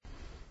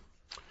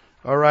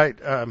All right.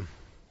 Am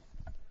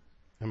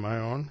I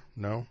on?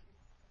 No.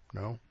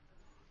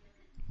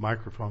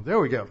 Microphone. There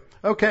we go.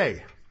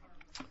 Okay.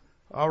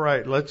 All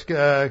right. Let's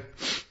go.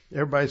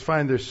 Everybody's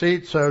find their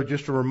seats. So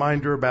just a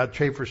reminder about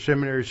Chafer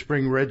Seminary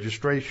spring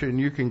registration.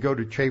 You can go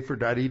to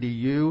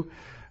chafer.edu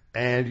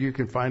and you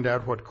can find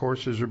out what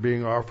courses are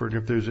being offered,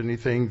 if there's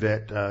anything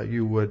that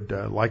you would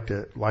like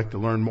to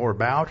learn more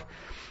about.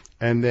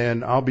 And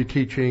then I'll be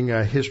teaching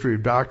History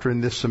of Doctrine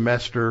this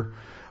semester,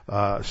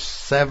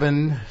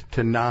 7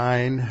 to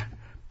 9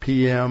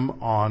 p.m.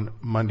 on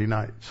Monday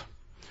nights.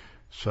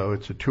 So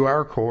it's a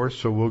 2-hour course,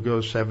 so we'll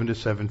go 7 to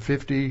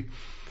 7:50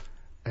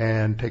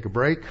 and take a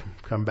break,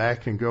 come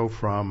back and go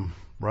from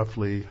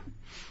roughly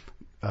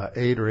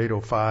 8 or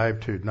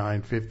 8:05 to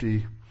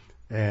 9:50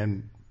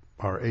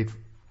 or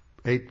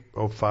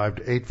 8:05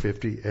 to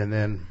 8:50, and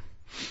then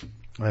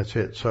that's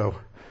it. So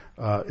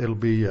it'll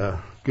be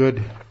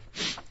good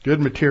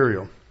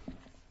material.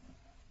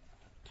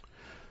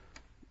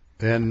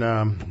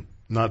 Then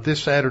not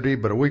this Saturday,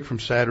 but a week from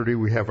Saturday,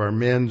 we have our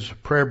men's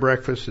prayer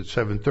breakfast at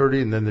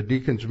 7:30, and then the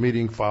deacons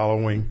meeting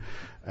following,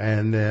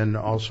 and then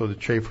also the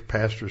Chafer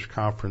Pastors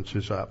Conference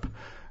is up.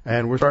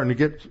 And we're starting to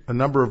get a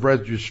number of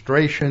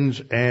registrations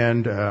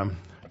and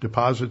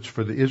deposits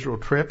for the Israel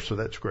trip, so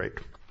that's great.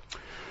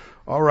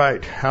 All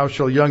right. How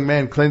shall a young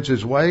man cleanse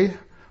his way?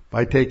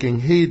 By taking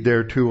heed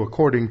thereto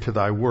according to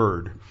thy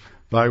word.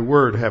 Thy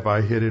word have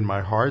I hid in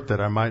my heart, that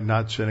I might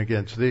not sin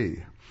against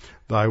thee.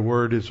 Thy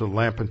word is a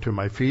lamp unto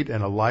my feet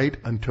and a light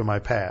unto my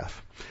path.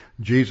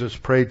 Jesus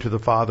prayed to the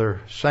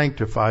Father,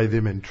 sanctify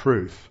them in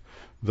truth.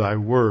 Thy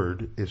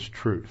word is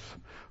truth.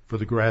 For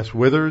the grass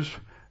withers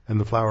and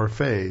the flower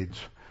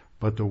fades,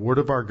 but the word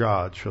of our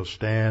God shall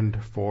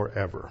stand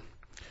forever.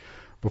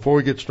 Before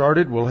we get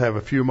started, we'll have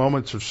a few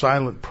moments of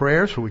silent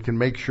prayer so we can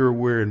make sure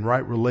we're in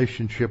right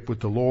relationship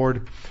with the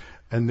Lord,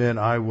 and then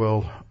I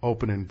will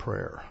open in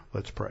prayer.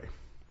 Let's pray.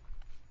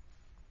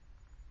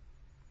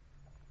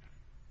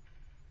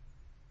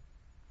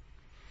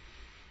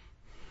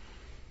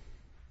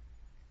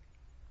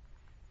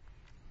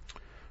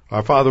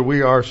 Our Father,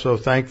 we are so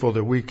thankful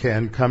that we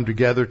can come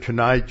together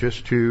tonight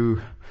just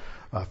to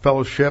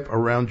fellowship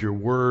around your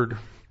word,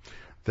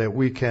 that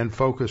we can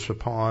focus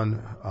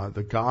upon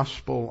the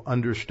gospel,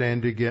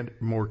 understanding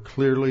it more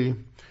clearly,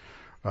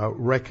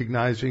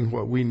 recognizing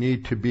what we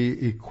need to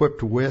be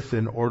equipped with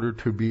in order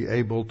to be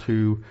able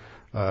to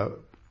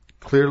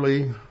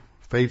clearly,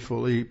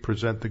 faithfully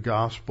present the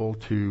gospel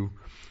to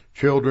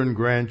children,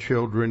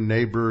 grandchildren,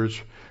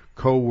 neighbors,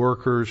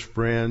 co-workers,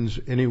 friends,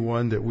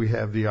 anyone that we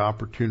have the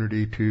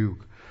opportunity to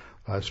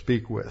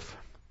speak with.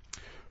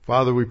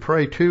 Father, we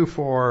pray too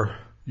for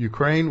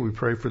Ukraine. We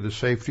pray for the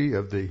safety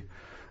of the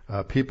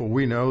people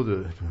we know,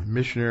 the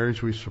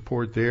missionaries we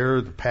support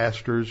there, the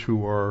pastors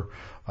who are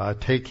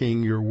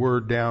taking your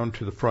word down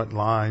to the front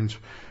lines.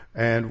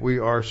 And we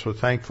are so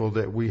thankful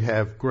that we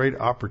have great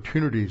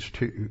opportunities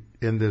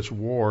in this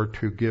war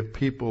to give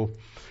people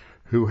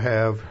who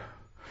have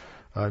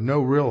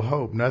no real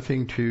hope,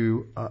 nothing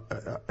to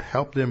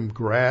help them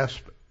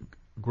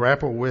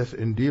grapple with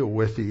and deal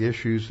with the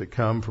issues that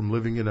come from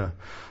living in a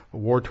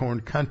war-torn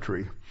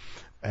country.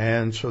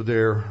 And so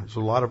there's a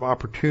lot of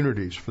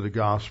opportunities for the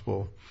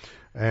gospel.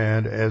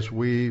 And as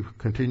we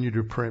continue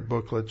to print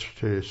booklets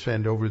to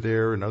send over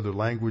there in other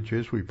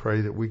languages, we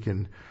pray that we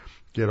can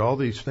get all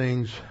these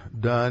things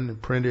done,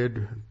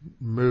 printed,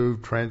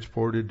 moved,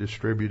 transported,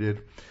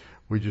 distributed.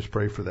 We just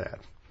pray for that.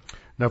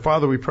 Now,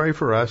 Father, we pray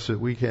for us that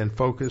we can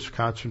focus,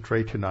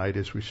 concentrate tonight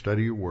as we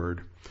study your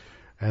word,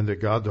 and that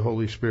God, the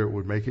Holy Spirit,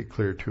 would make it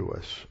clear to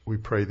us. We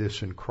pray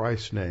this in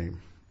Christ's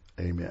name.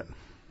 Amen.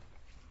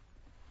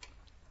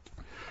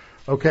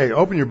 Okay,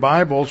 open your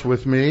Bibles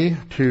with me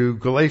to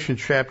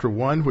Galatians chapter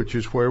 1, which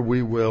is where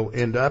we will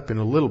end up in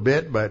a little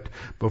bit, but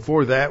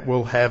before that,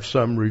 we'll have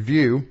some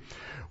review.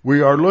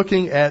 We are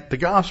looking at the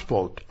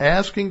gospel,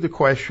 asking the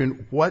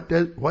question, what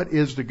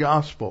is the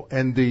gospel?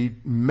 And the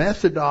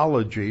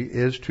methodology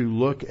is to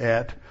look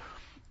at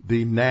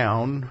the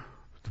noun,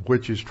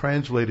 which is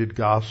translated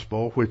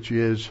gospel, which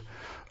is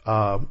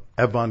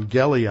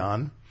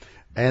evangelion,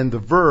 and the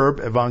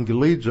verb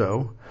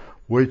evangelizo,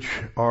 which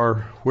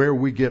are where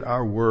we get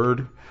our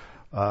word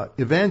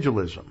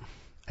evangelism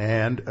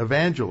and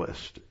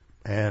evangelist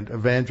and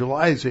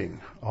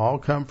evangelizing, all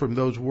come from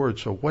those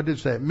words. So what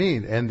does that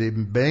mean? And the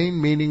main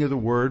meaning of the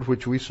word,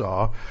 which we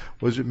saw,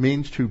 was it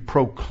means to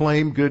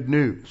proclaim good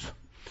news.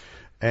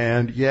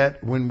 And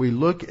yet, when we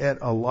look at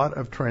a lot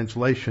of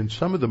translations,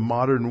 some of the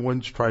modern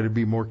ones try to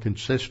be more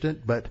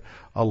consistent, but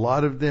a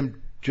lot of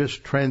them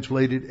just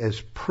translate it as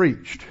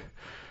preached.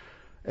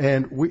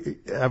 And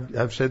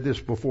I've said this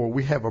before,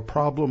 we have a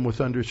problem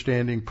with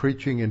understanding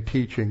preaching and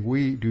teaching.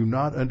 We do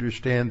not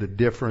understand the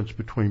difference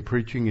between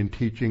preaching and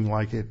teaching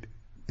like it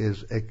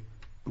is,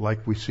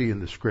 like we see in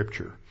the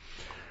scripture.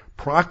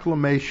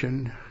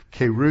 Proclamation,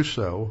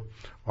 kerusso,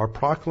 or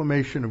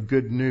proclamation of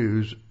good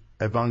news,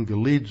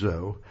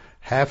 evangelizo,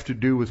 have to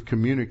do with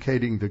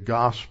communicating the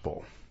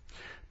gospel.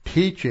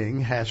 Teaching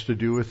has to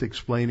do with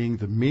explaining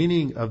the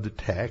meaning of the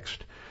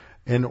text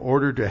in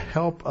order to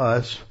help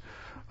us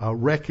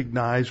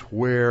recognize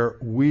where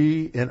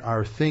we in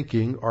our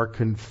thinking are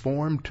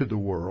conformed to the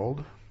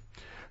world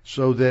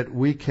so that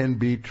we can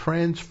be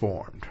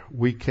transformed.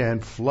 We can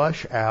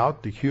flush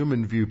out the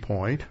human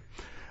viewpoint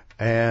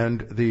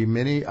and the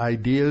many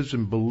ideas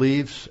and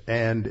beliefs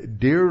and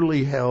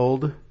dearly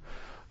held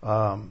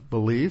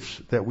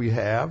beliefs that we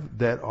have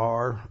that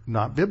are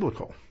not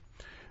biblical,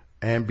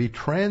 and be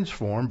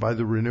transformed by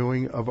the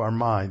renewing of our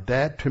mind.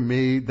 That, to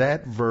me,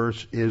 that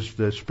verse is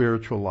the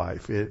spiritual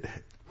life. It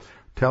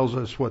tells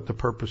us what the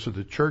purpose of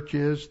the church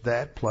is,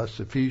 that plus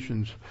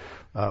Ephesians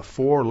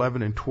 4,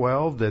 11, and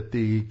 12, that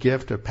the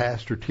gift of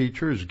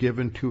pastor-teacher is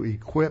given to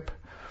equip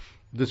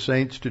the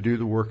saints to do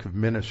the work of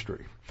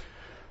ministry.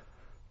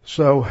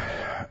 So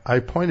I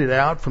pointed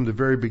out from the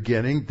very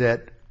beginning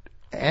that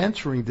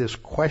answering this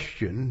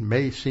question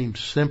may seem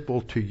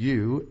simple to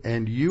you,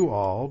 and you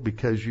all,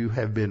 because you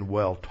have been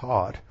well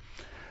taught,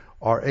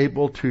 are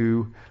able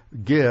to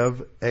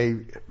give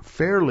a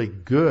fairly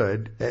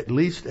good, at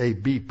least a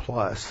B+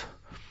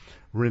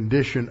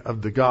 rendition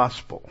of the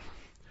gospel.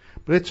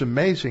 But it's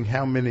amazing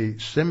how many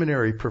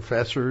seminary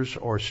professors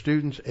or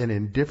students and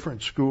in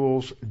different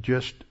schools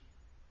just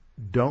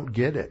don't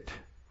get it.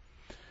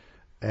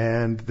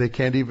 And they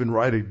can't even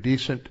write a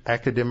decent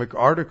academic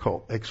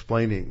article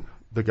explaining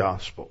the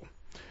gospel.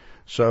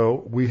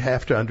 So we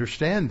have to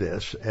understand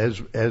this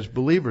as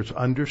believers,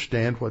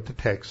 understand what the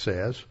text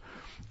says.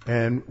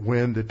 And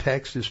when the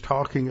text is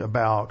talking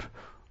about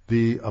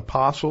the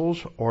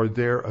apostles or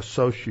their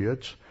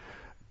associates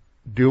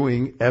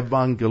doing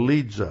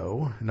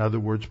evangelizo, in other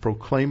words,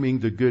 proclaiming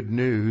the good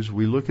news,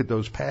 we look at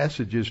those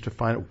passages to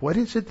find out what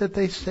is it that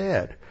they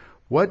said.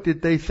 What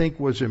did they think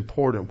was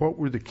important? What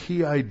were the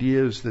key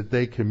ideas that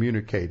they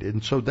communicated?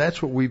 And so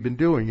that's what we've been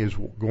doing, is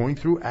going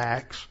through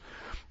Acts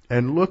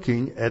and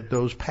looking at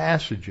those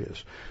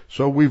passages.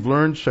 So we've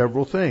learned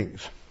several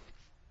things.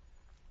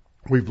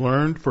 We've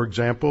learned, for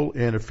example,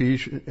 in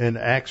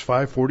Acts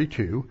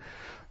 5:42,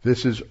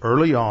 this is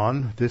early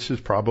on. This is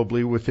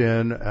probably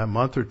within a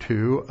month or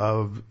two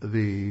of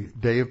the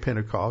day of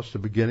Pentecost, the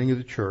beginning of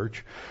the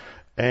church.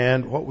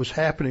 And what was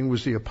happening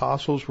was the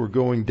apostles were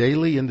going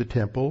daily in the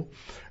temple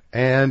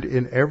and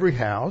in every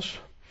house,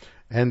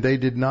 and they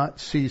did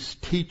not cease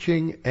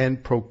teaching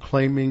and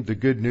proclaiming the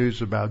good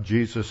news about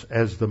Jesus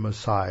as the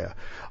Messiah.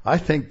 I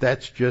think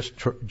that's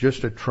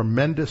just a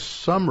tremendous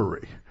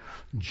summary.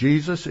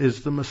 Jesus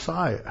is the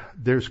Messiah.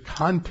 There's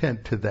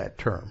content to that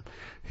term.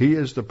 He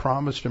is the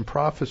promised and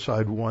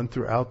prophesied one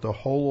throughout the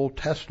whole Old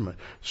Testament.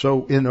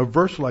 So in a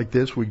verse like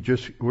this, we're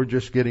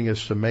just getting a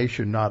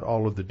summation, not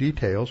all of the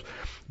details.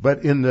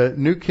 But in the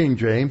New King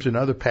James and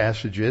other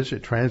passages,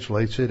 it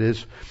translates it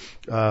as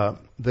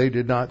they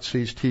did not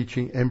cease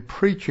teaching and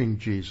preaching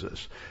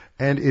Jesus.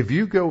 And if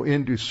you go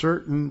into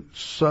certain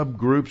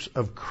subgroups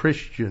of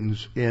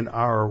Christians in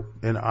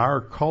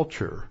our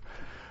culture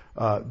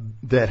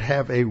that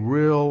have a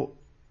real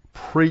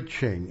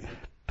preaching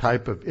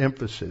type of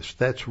emphasis,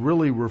 that's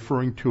really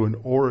referring to an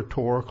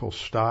oratorical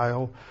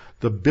style.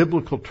 The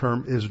biblical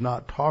term is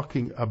not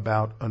talking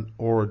about an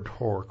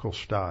oratorical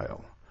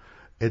style.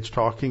 It's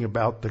talking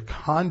about the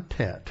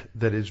content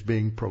that is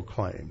being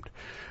proclaimed.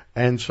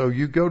 And so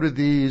you go to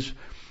these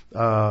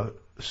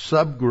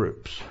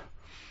subgroups,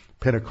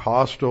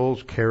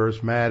 Pentecostals,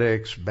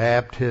 Charismatics,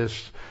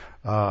 Baptists,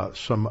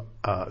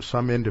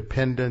 some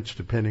independents,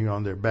 depending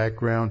on their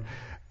background,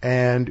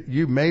 and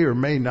you may or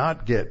may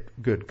not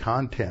get good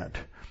content,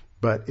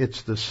 but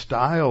it's the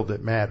style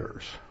that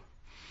matters.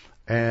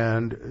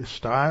 And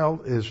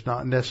style is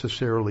not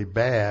necessarily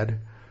bad,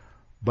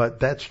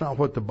 but that's not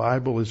what the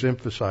Bible is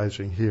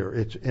emphasizing here.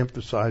 It's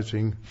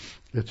emphasizing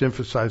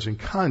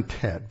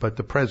content, but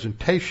the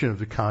presentation of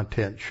the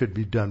content should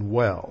be done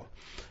well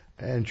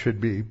and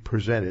should be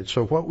presented.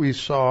 So what we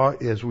saw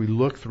as we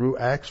looked through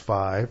Acts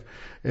 5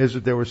 is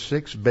that there were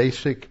 6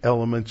 basic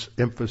elements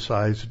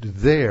emphasized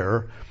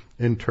there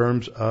in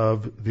terms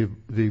of the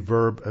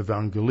verb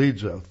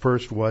evangelizo.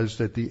 First was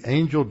that the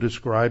angel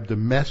described the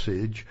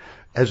message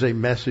as a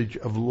message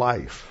of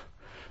life.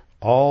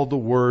 All the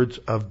words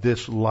of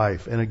this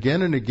life. And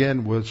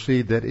again we'll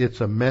see that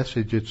it's a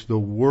message. It's the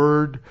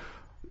word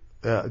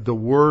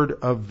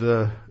of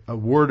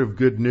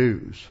good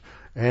news.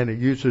 And it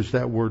uses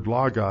that word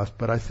logos.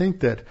 But I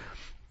think that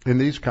in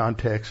these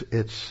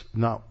contexts,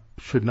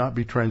 should not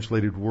be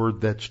translated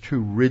word that's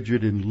too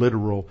rigid and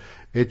literal.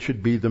 It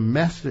should be the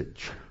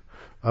message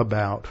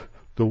about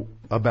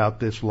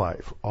this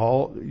life.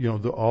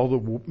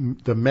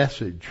 The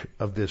message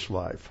of this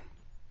life.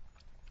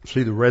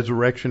 See, the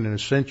resurrection and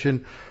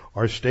ascension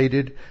are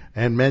stated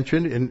and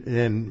mentioned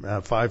in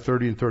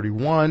 5:30 and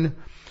 31.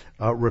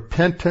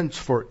 Repentance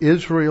for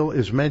Israel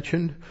is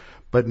mentioned,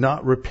 but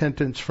not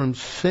repentance from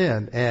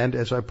sin. And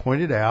as I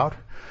pointed out,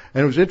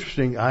 and it was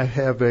interesting, I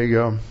have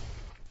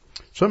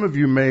some of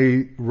you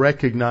may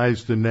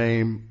recognize the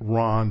name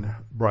Ron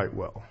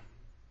Brightwell.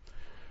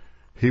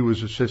 He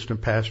was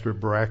assistant pastor at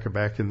Baraka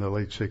back in the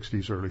late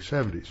 60s, early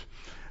 70s.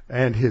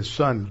 And his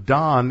son,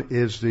 Don,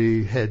 is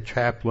the head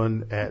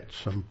chaplain at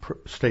some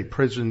state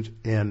prisons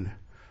in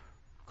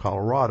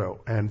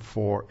Colorado. And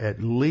for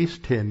at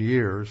least 10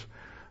 years,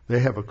 they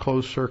have a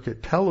closed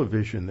circuit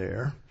television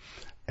there.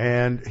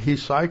 And he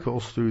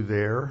cycles through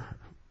there,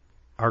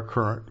 our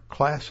current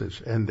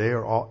classes. And they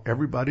are all,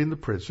 everybody in the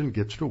prison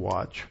gets to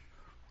watch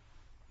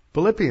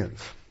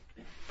Philippians.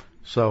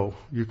 So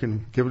you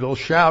can give a little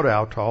shout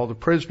out to all the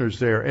prisoners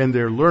there, and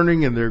they're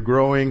learning and they're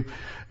growing.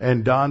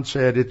 And Don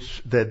said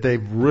that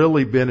they've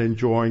really been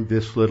enjoying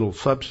this little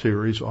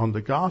sub-series on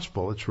the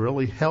gospel. It's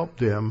really helped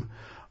them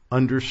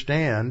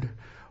understand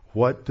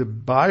what the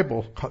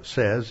Bible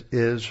says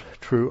is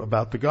true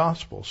about the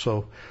gospel.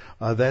 So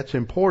that's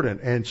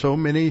important. And so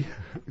many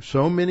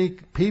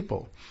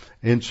people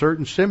in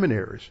certain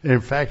seminaries. And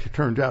in fact, it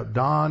turns out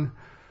Don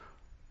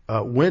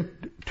went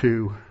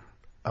to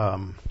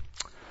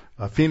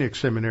Phoenix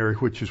Seminary,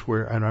 which is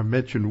where, and I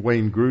mentioned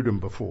Wayne Grudem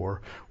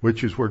before,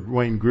 which is where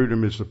Wayne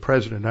Grudem is the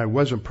president. I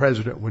wasn't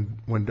president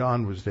when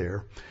Don was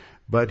there,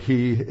 but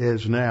he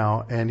is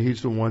now, and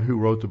he's the one who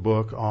wrote the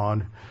book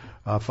on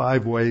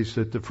 5 ways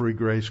that the free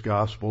grace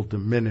gospel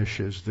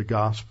diminishes the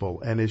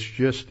gospel. And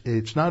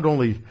it's not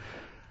only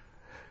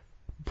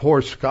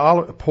poor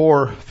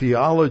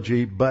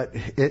theology, but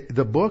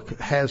the book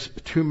has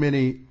too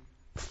many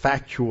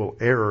factual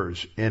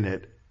errors in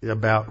it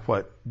about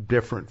what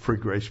different free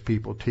grace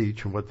people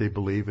teach and what they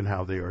believe and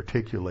how they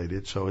articulate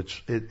it. So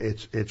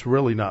it's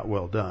really not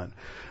well done.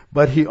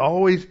 But he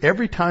always,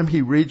 every time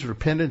he reads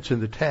repentance in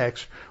the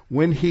text,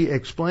 when he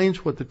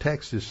explains what the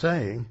text is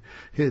saying,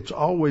 it's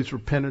always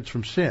repentance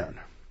from sin.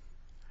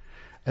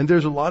 And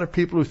there's a lot of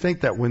people who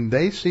think that when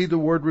they see the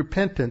word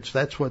repentance,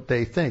 that's what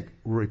they think,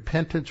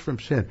 repentance from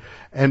sin.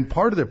 And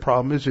part of the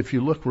problem is if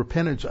you look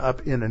repentance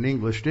up in an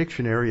English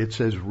dictionary, it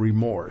says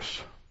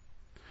remorse.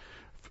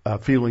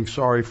 Feeling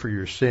sorry for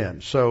your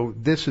sin. So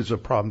this is a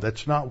problem.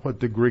 That's not what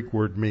the Greek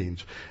word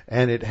means.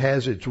 And it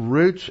has its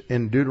roots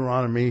in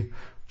Deuteronomy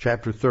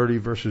chapter 30,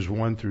 verses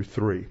 1 through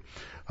 3.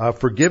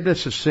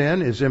 Forgiveness of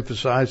sin is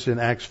emphasized in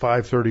Acts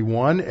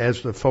 5:31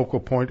 as the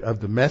focal point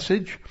of the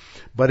message,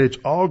 but it's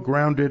all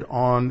grounded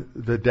on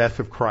the death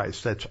of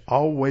Christ. That's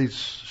always,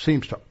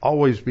 seems to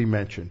always be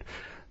mentioned.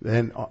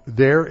 And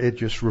there it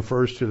just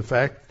refers to the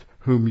fact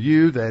whom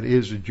you, that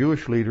is the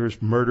Jewish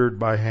leaders, murdered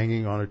by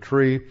hanging on a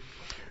tree.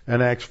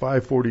 And Acts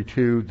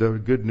 5:42, the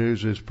good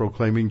news is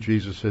proclaiming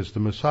Jesus as the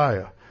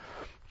Messiah.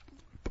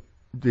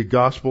 The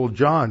Gospel of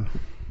John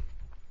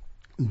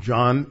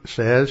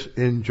says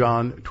in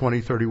John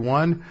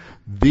 20:31,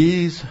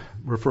 these,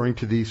 referring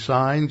to these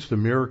signs, the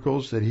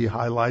miracles that he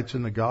highlights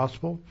in the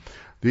Gospel,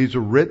 these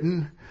are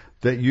written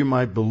that you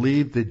might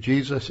believe that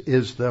Jesus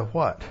is the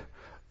what?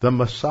 The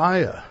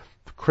Messiah.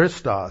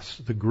 Christos,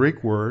 the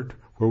Greek word,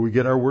 where we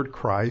get our word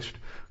Christ,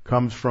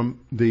 comes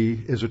from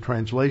is a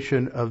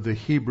translation of the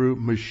Hebrew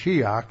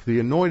Mashiach, the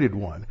anointed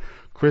one.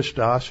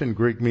 Christos in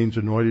Greek means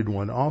anointed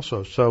one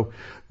also. So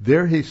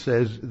there he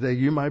says that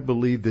you might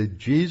believe that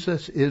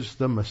Jesus is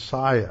the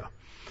Messiah.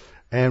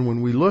 And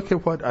when we look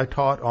at what I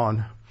taught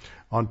on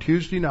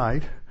Tuesday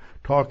night,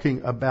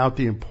 talking about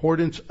the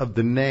importance of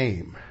the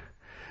name,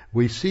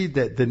 we see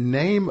that the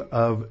name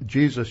of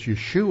Jesus,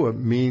 Yeshua,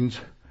 means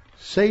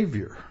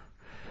Savior.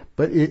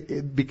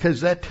 But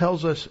because that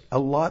tells us a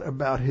lot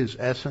about his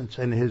essence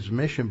and his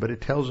mission, but it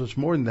tells us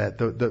more than that.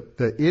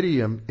 The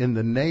idiom in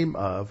the name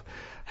of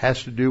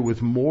has to do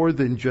with more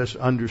than just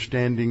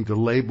understanding the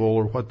label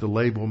or what the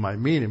label might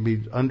mean. It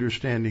means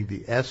understanding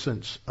the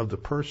essence of the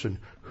person,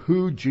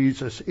 who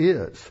Jesus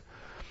is.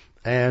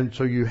 And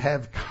so you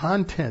have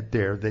content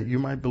there that you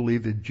might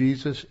believe that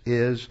Jesus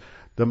is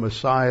the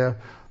Messiah,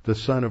 the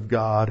Son of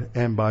God,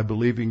 and by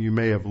believing you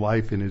may have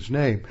life in his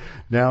name.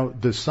 Now,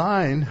 the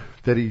sign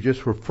that he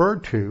just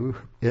referred to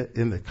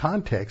in the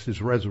context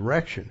is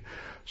resurrection.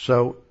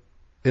 So,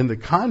 in the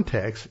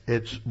context,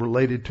 it's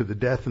related to the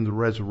death and the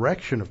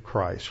resurrection of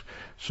Christ.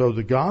 So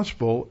the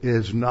gospel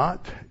is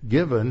not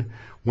given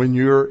when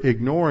you're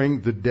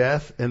ignoring the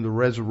death and the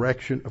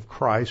resurrection of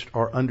Christ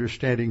or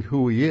understanding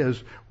who he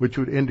is, which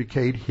would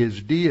indicate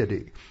his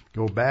deity.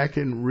 Go back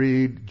and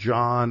read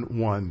John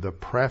 1, the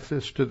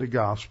preface to the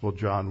gospel,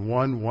 John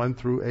 1, 1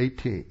 through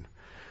 18.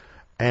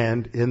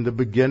 And in the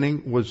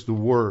beginning was the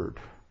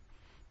Word.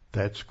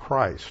 That's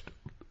Christ.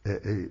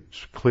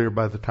 It's clear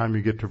by the time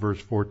you get to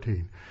verse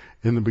 14.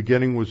 In the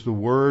beginning was the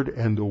Word,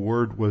 and the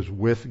Word was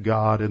with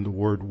God, and the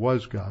Word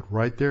was God.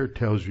 Right there it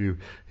tells you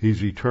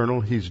he's eternal,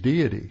 he's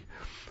deity.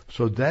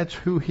 So that's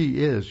who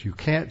he is. You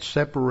can't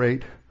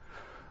separate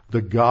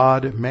the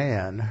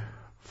God-man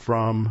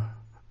from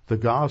the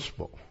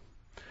gospel.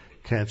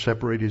 Can't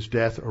separate his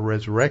death or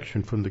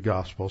resurrection from the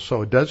gospel.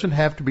 So it doesn't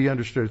have to be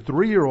understood. A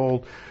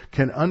 3-year-old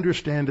can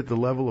understand at the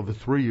level of a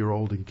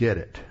 3-year-old and get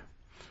it.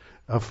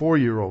 A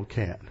 4-year-old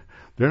can.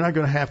 They're not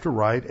going to have to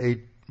write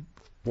a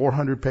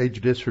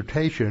 400-page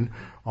dissertation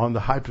on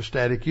the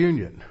hypostatic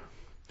union.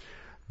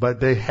 But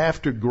they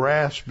have to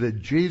grasp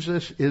that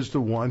Jesus is the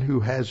one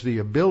who has the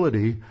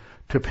ability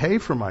to pay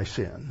for my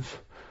sins,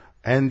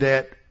 and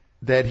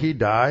that he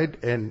died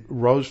and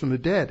rose from the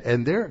dead.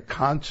 And their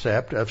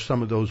concept of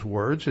some of those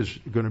words is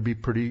going to be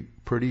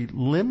pretty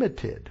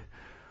limited.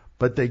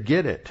 But they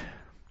get it.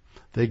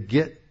 They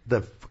get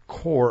the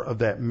core of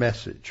that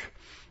message.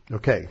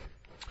 Okay.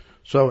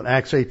 So in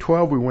Acts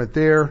 8:12, we went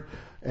there,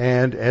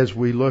 and as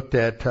we looked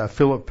at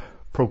Philip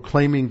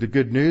proclaiming the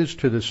good news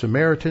to the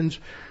Samaritans,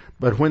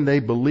 but when they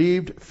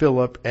believed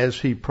Philip as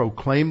he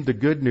proclaimed the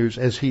good news,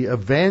 as he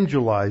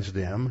evangelized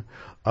them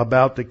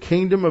about the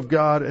kingdom of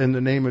God and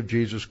the name of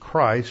Jesus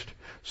Christ,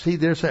 see,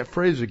 there's that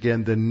phrase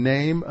again, the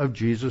name of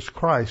Jesus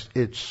Christ.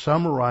 It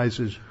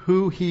summarizes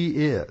who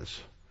he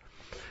is.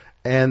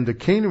 And the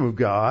kingdom of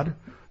God,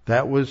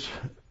 that was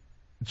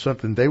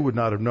something they would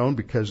not have known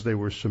because they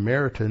were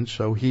Samaritans.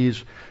 So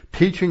he's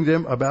teaching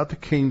them about the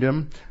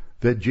kingdom,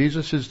 that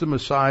Jesus is the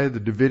Messiah, the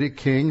Davidic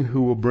king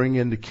who will bring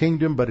in the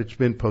kingdom, but it's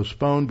been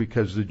postponed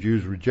because the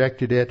Jews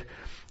rejected it.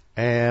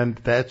 And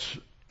that's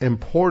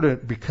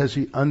important because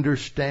he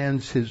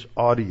understands his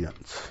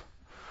audience.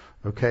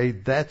 Okay,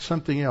 that's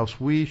something else.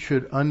 We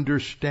should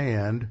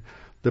understand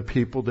the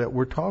people that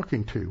we're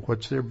talking to.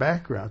 What's their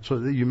background? So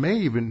that you may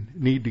even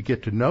need to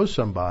get to know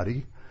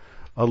somebody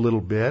a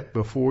little bit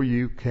before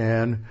you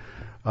can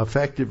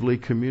effectively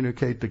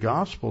communicate the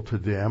gospel to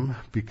them,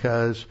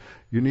 because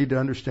you need to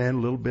understand a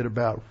little bit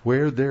about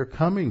where they're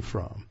coming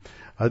from.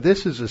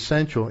 This is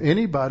essential.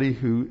 Anybody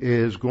who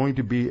is going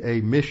to be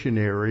a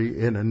missionary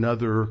in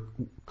another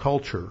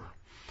culture,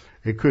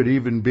 it could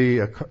even be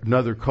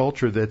another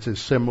culture that's as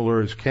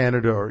similar as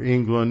Canada or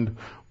England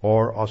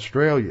or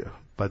Australia,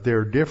 but there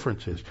are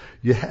differences.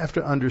 You have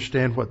to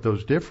understand what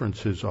those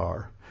differences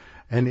are.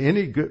 And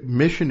any good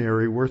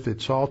missionary worth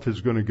its salt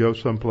is going to go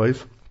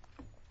someplace,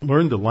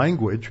 learn the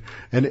language,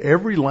 and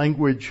every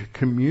language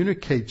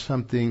communicates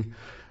something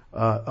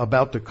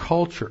about the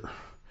culture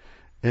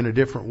in a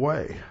different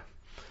way,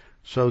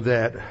 so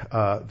that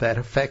that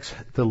affects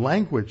the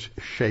language,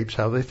 shapes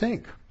how they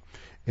think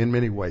in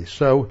many ways.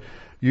 So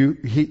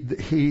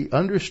he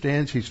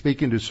understands he's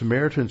speaking to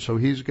Samaritans, so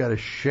he's got to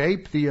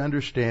shape the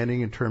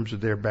understanding in terms of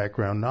their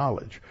background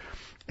knowledge.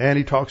 And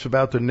he talks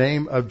about the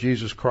name of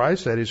Jesus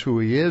Christ, that is who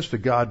he is, the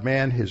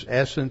God-man, his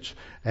essence,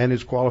 and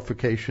his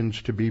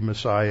qualifications to be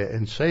Messiah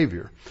and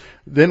Savior.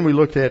 Then we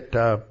looked at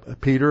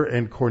Peter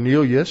and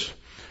Cornelius.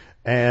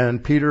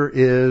 And Peter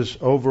is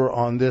over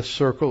on this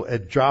circle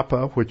at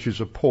Joppa, which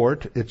is a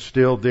port. It's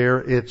still there.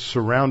 It's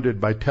surrounded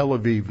by Tel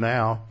Aviv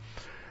now.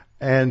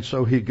 And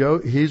so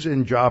he's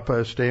in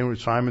Joppa, staying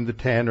with Simon the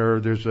tanner.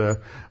 There's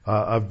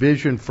a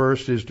vision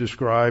first is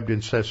described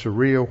in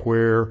Caesarea,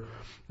 where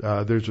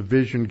there's a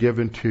vision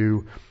given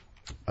to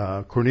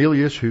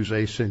Cornelius, who's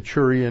a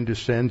centurion, to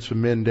send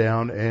some men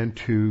down and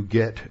to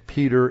get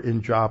Peter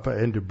in Joppa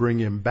and to bring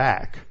him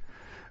back.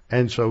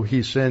 And so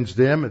he sends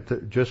them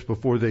just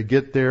before they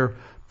get there.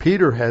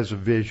 Peter has a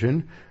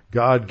vision.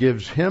 God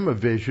gives him a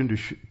vision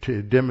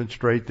to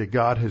demonstrate that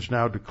God has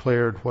now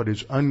declared what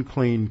is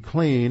unclean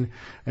clean.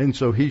 And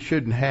so he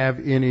shouldn't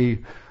have any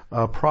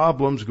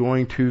problems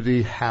going to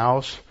the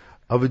house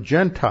of a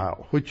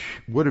Gentile, which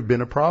would have been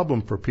a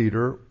problem for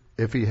Peter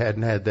if he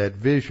hadn't had that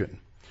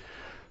vision.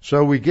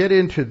 So we get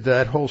into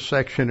that whole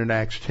section in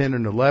Acts 10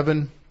 and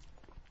 11.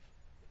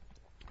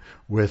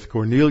 With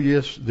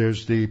Cornelius,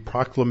 there's the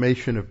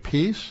proclamation of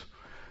peace.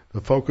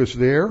 The focus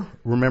there,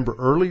 remember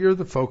earlier,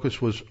 the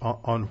focus was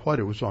on what?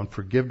 It was on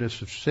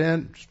forgiveness of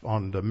sin,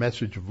 on the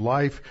message of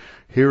life.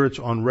 Here it's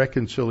on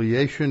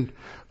reconciliation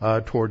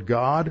toward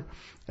God,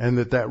 and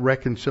that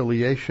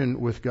reconciliation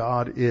with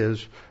God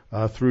is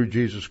through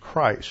Jesus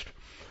Christ.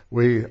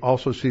 We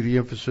also see the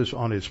emphasis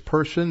on his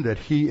person, that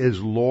he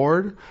is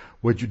Lord,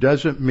 which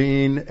doesn't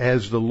mean,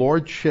 as the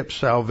Lordship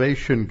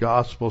salvation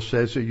gospel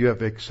says, that you have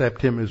to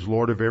accept him as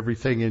Lord of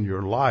everything in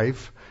your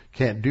life.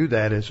 Can't do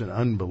that as an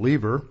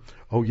unbeliever.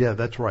 Oh yeah,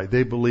 that's right.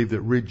 They believe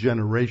that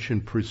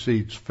regeneration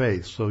precedes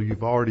faith. So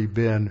you've already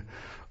been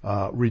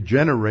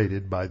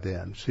regenerated by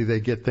then. See,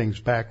 they get things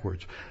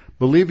backwards.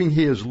 Believing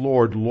he is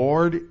Lord.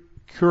 Lord,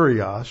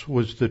 Kyrios,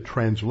 was the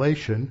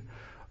translation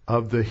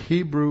of the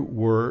Hebrew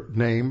word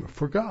name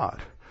for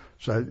God.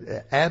 So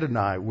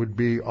Adonai would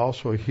be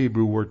also a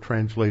Hebrew word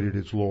translated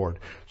as Lord.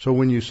 So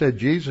when you said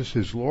Jesus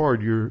is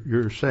Lord,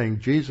 you're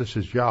saying Jesus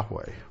is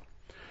Yahweh.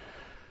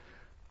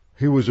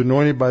 He was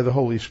anointed by the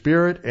Holy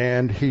Spirit,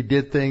 and he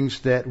did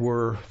things that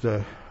were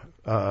the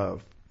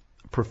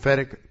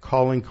prophetic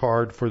calling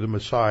card for the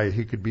Messiah.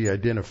 He could be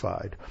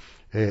identified.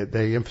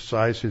 They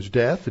emphasize his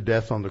death, the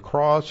death on the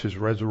cross, his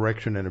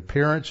resurrection and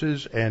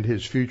appearances, and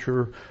his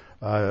future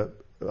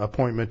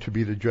appointment to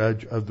be the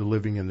judge of the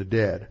living and the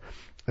dead.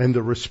 And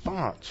the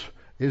response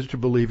is to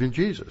believe in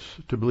Jesus,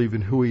 to believe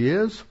in who he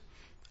is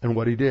and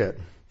what he did.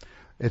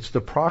 It's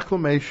the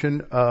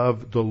proclamation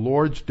of the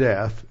Lord's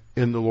death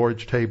in the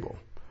Lord's table.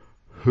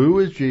 Who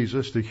is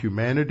Jesus? The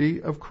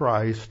humanity of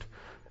Christ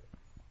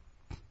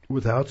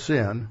without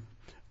sin,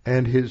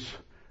 and his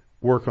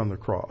work on the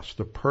cross,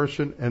 the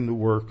person and the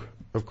work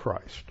of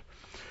Christ.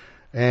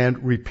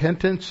 And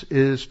repentance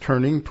is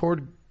turning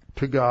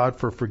to God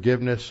for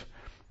forgiveness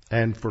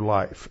and for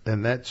life.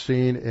 And that's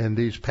seen in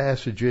these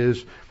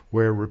passages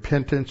where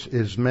repentance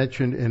is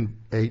mentioned in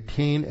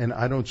 18, and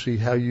I don't see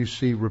how you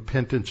see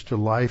repentance to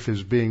life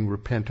as being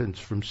repentance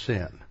from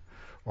sin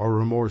or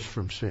remorse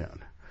from sin.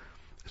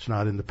 It's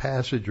not in the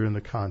passage or in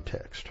the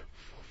context.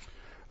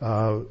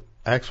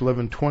 Acts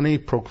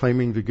 11:20,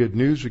 proclaiming the good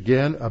news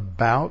again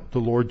about the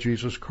Lord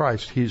Jesus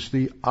Christ. He's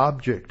the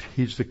object.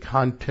 He's the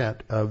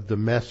content of the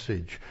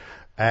message.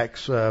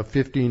 Acts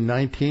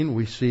 15:19,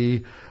 we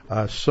see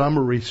a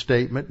summary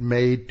statement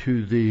made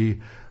to the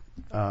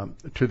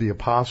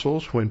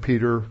apostles when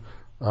Peter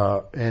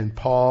and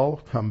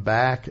Paul come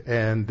back,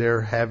 and they're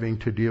having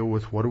to deal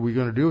with what are we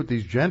going to do with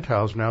these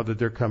Gentiles now that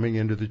they're coming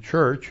into the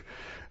church.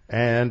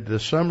 And the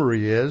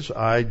summary is,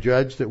 I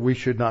judge that we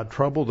should not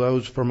trouble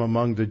those from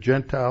among the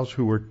Gentiles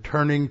who are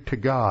turning to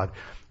God.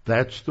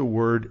 That's the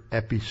word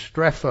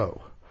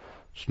epistrepho.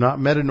 It's not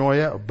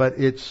metanoia, but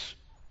it's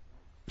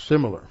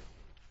similar.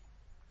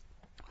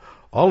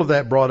 All of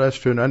that brought us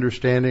to an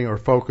understanding or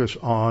focus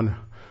on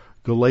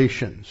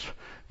Galatians.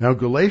 Now,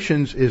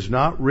 Galatians is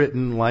not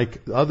written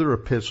like other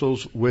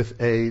epistles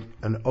with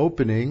an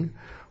opening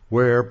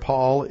where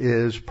Paul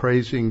is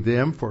praising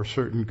them for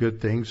certain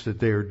good things that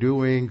they are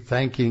doing,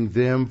 thanking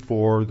them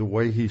for the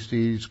way he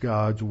sees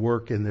God's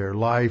work in their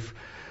life.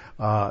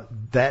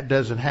 That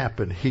doesn't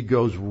happen. He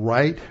goes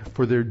right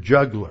for their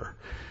jugular.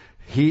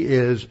 He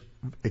is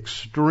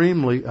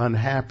extremely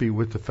unhappy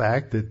with the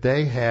fact that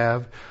they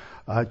have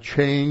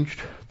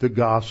changed the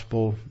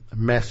gospel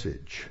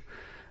message.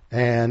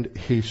 And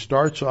he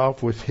starts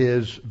off with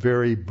his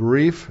very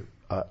brief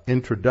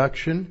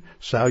introduction,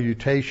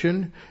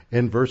 salutation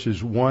in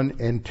verses 1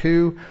 and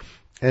 2,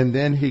 and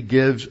then he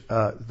gives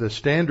the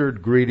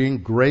standard greeting,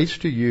 grace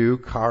to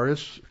you.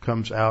 Charis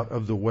comes out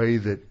of the way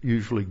that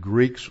usually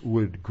Greeks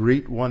would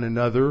greet one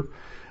another,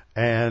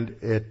 and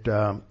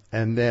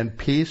then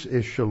peace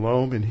is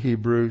shalom in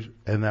Hebrew,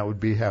 and that would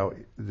be how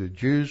the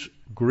Jews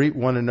greet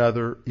one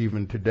another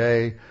even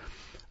today.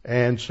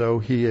 And so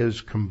he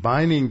is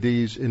combining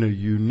these in a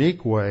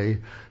unique way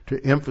to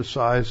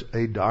emphasize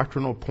a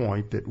doctrinal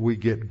point that we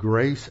get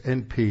grace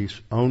and peace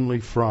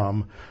only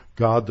from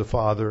God the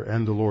Father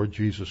and the Lord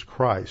Jesus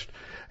Christ.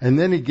 And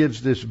then he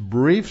gives this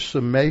brief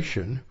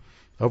summation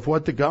of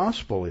what the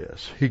gospel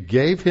is. He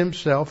gave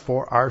himself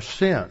for our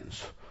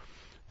sins,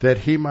 that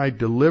he might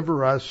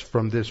deliver us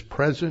from this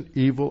present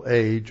evil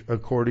age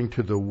according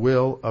to the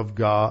will of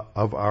God,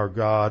 of our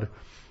God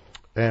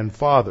and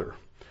Father.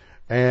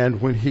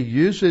 And when he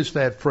uses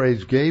that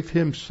phrase, gave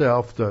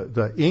himself,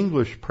 the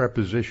English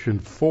preposition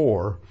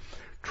for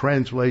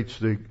translates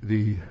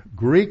the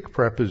Greek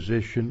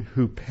preposition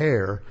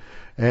huper.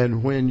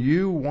 And when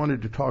you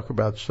wanted to talk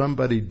about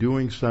somebody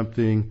doing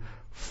something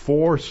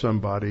for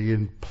somebody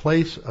in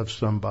place of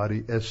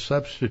somebody as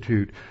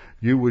substitute,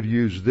 you would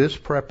use this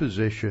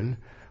preposition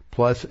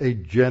plus a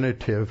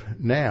genitive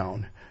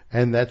noun.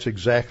 And that's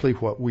exactly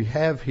what we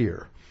have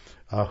here.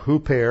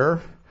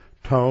 Huper,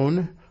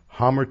 tone,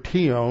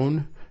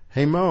 hamartion,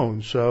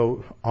 hemon.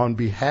 So on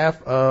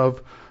behalf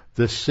of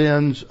the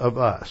sins of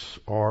us,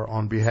 or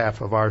on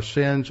behalf of our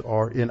sins,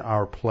 or in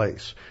our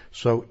place.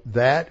 So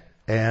that,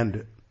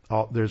 and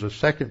there's a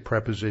second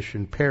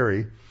preposition,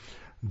 peri,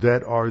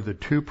 that are the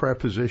two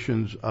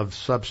prepositions of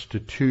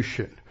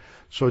substitution.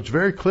 So it's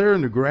very clear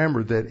in the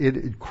grammar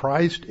that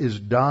Christ is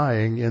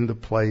dying in the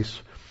place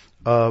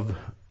of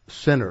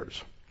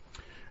sinners.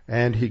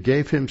 And he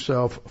gave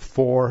himself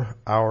for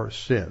our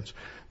sins.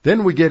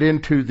 Then we get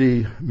into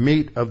the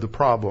meat of the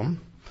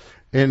problem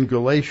in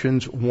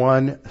Galatians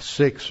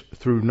 1:6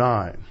 through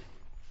 9.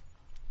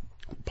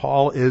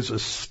 Paul is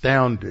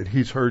astounded.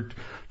 He's heard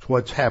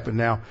what's happened.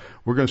 Now,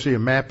 we're going to see a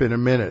map in a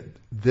minute.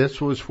 This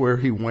was where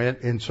he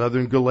went in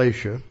southern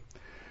Galatia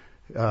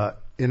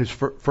in his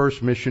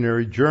first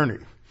missionary journey.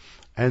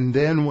 And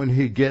then when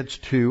he gets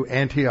to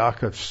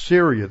Antioch of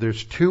Syria,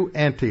 there's two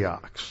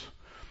Antiochs.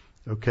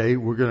 Okay,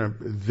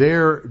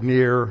 they're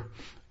near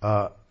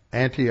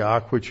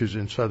Antioch, which is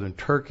in southern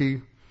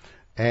Turkey,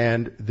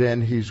 and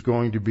then he's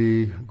going to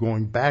be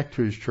going back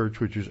to his church,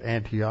 which is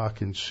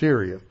Antioch in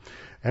Syria.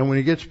 And when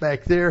he gets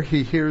back there,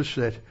 he hears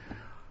that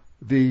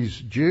these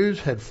Jews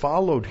had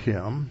followed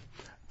him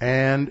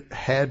and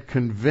had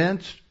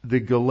convinced the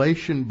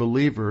Galatian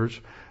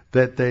believers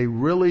that they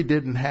really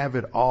didn't have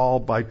it all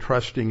by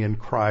trusting in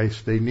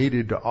Christ. They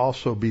needed to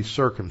also be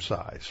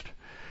circumcised.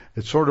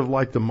 It's sort of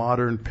like the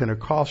modern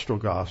Pentecostal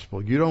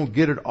gospel. You don't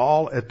get it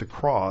all at the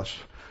cross.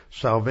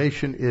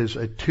 Salvation is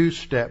a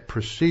two-step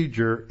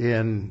procedure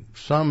in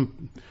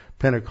some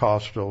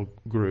Pentecostal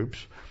groups.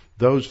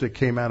 Those that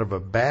came out of a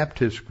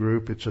Baptist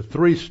group, it's a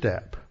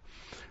three-step.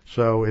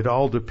 So it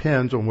all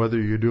depends on whether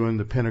you're doing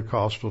the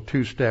Pentecostal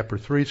two-step or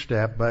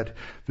three-step, but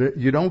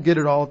you don't get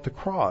it all at the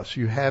cross.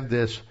 You have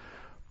this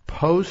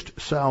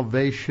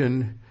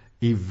post-salvation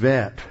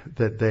event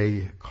that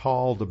they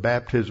call the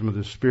baptism of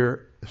the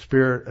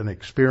Spirit, an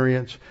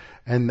experience,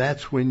 and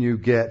that's when you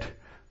get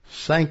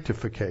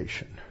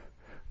sanctification.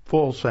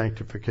 Full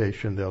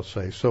sanctification, they'll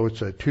say. So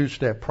it's a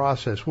two-step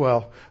process.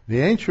 Well, the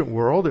ancient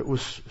world, it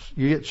was,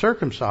 you get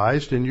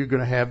circumcised and you're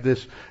going to have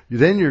this,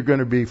 then you're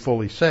going to be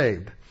fully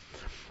saved.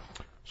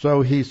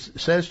 So he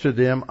says to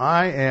them,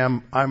 I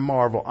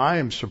marvel, I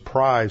am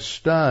surprised,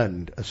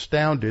 stunned,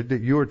 astounded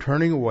that you are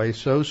turning away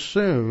so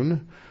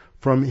soon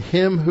from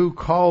him who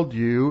called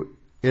you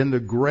in the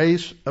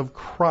grace of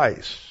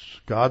Christ,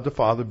 God the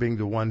Father being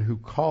the one who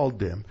called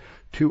them,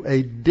 to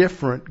a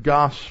different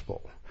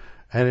gospel.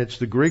 And it's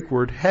the Greek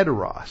word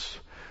heteros.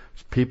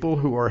 People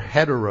who are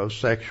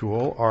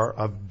heterosexual are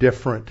of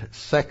different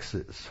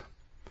sexes.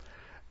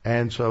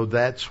 And so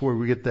that's where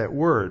we get that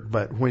word.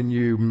 But when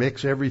you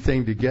mix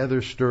everything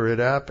together, stir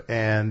it up,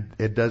 and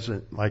it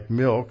doesn't, like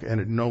milk,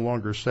 and it no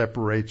longer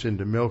separates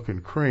into milk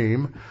and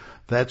cream,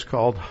 that's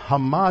called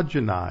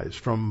homogenized,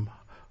 from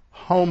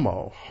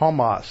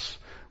homos,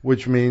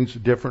 which means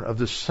different, of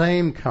the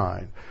same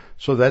kind.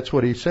 So that's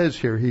what he says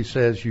here. He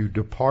says, you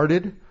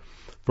departed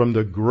from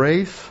the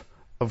grace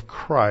of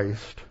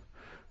Christ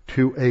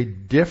to a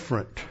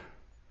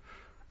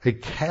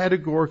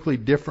categorically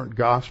different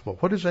gospel.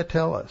 What does that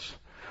tell us?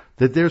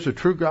 That there's a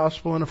true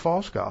gospel and a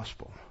false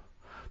gospel.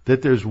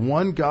 That there's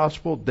one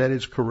gospel that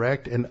is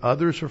correct and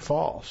others are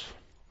false.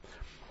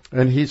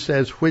 And he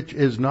says, which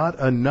is not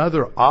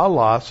another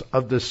allos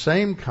of the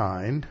same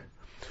kind,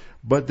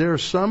 but there are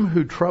some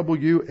who trouble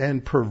you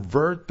and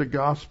pervert the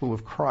gospel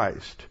of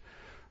Christ.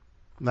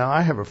 Now,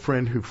 I have a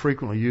friend who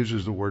frequently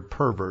uses the word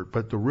pervert,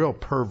 but the real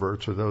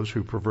perverts are those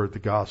who pervert the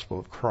gospel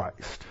of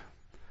Christ.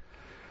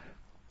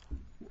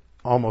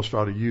 Almost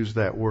ought to use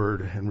that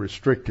word and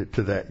restrict it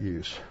to that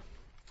use.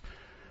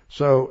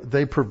 So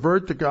they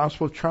pervert the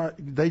gospel,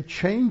 they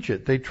change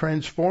it, they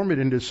transform it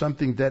into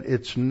something that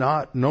it's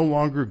no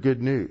longer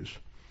good news.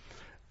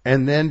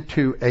 And then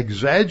to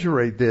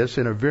exaggerate this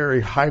in a very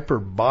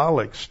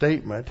hyperbolic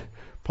statement,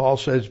 Paul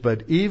says,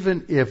 but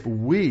even if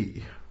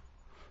we,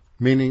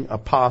 meaning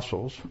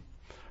apostles,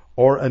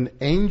 or an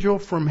angel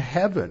from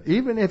heaven,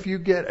 even if you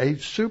get a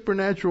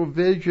supernatural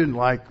vision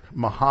like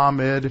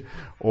Muhammad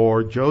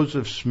or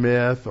Joseph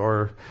Smith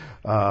or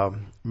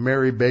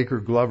Mary Baker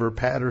Glover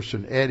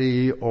Patterson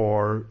Eddy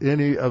or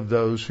any of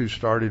those who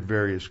started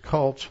various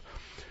cults,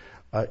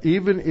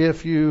 even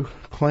if you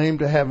claim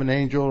to have an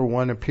angel or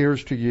one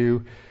appears to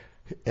you,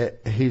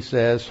 he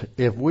says,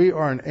 if we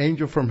are an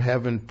angel from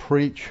heaven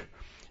preach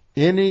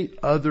any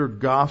other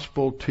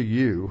gospel to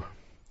you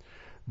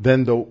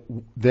than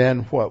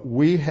what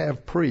we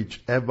have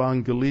preached,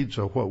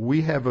 evangelizo, what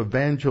we have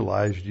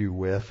evangelized you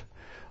with,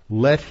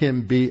 let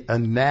him be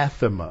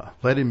anathema,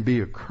 let him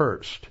be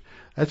accursed.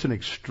 That's an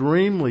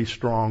extremely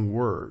strong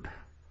word.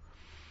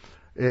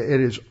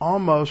 It is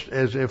almost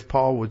as if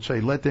Paul would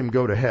say, let them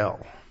go to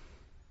hell.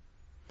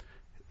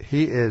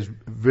 He is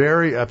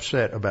very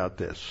upset about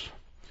this.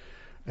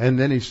 And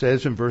then he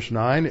says in verse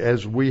 9,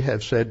 as we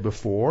have said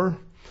before,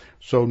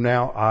 so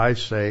now I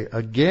say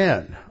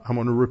again. I'm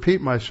going to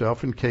repeat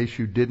myself in case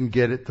you didn't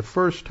get it the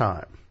first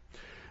time.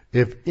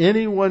 If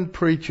anyone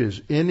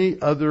preaches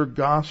any other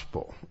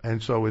gospel,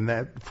 and so in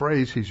that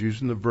phrase he's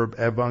using the verb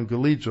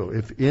evangelizo,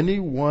 if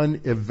anyone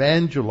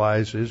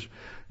evangelizes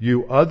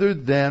you other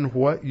than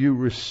what you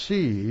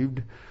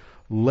received,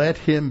 let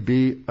him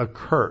be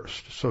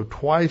accursed. So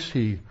twice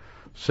he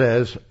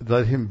says,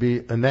 let him be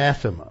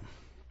anathema.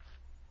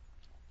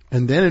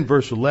 And then in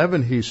verse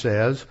 11 he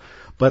says,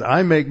 but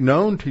I make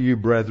known to you,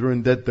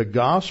 brethren, that the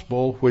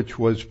gospel which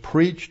was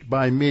preached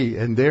by me,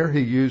 and there he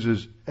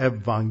uses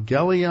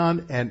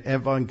evangelion and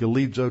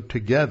evangelizo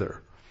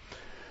together.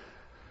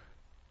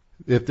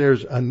 If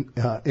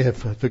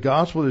the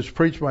gospel is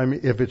preached by me,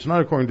 if it's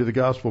not according to the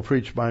gospel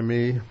preached by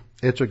me,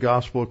 it's a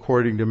gospel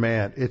according to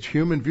man. It's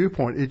human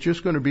viewpoint. It's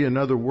just going to be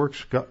another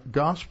works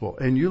gospel.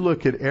 And you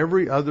look at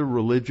every other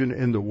religion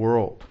in the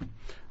world.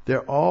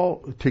 They're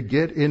all to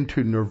get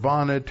into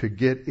nirvana, to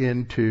get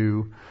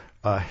into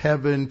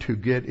heaven, to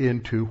get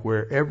into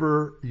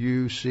wherever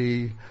you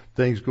see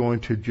things going,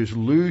 to just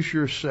lose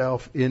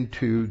yourself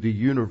into the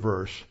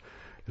universe.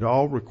 It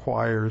all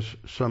requires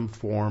some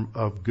form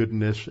of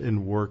goodness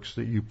and works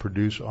that you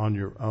produce on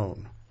your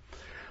own.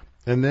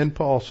 And then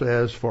Paul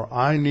says, for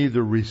I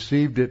neither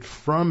received it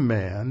from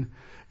man,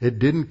 it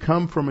didn't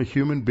come from a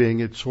human being,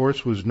 its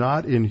source was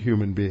not in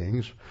human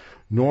beings,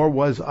 nor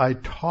was I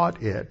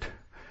taught it.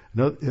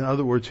 In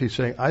other words, he's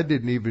saying, I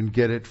didn't even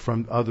get it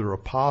from other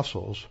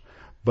apostles,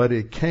 but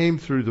it came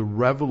through the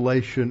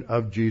revelation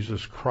of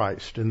Jesus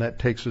Christ. And that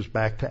takes us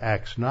back to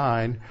Acts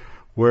 9,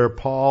 where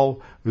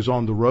Paul is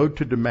on the road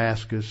to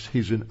Damascus.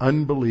 He's an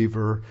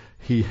unbeliever.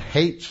 He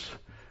hates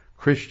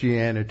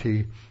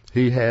Christianity.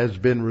 He has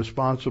been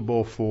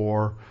responsible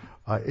for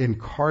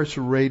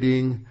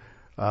incarcerating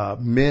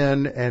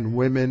men and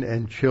women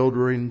and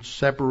children,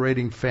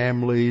 separating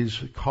families,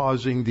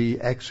 causing the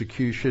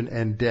execution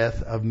and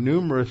death of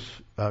numerous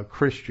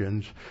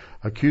Christians,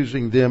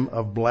 accusing them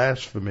of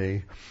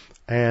blasphemy.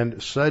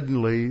 And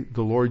suddenly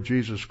the Lord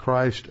Jesus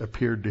Christ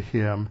appeared to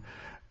him,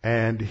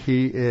 and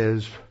he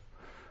is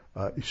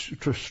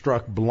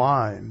struck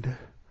blind,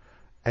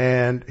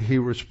 and he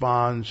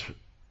responds,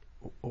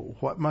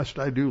 what must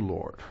I do,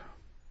 Lord?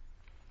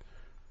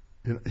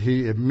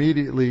 He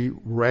immediately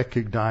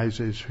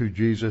recognizes who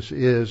Jesus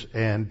is,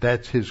 and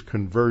that's his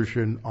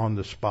conversion on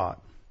the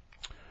spot.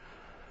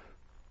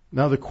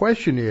 Now the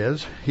question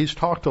is, he's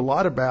talked a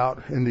lot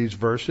about, in these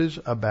verses,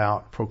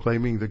 about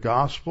proclaiming the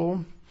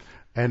gospel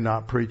and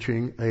not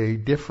preaching a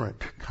different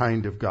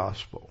kind of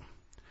gospel.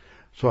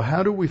 So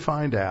how do we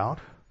find out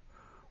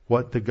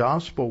what the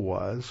gospel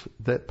was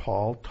that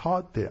Paul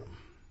taught them?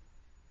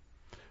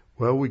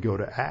 Well, we go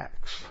to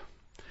Acts.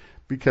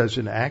 Because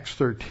in Acts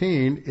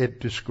 13, it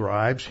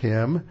describes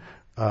him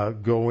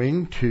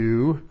going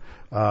to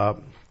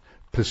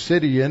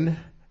Pisidian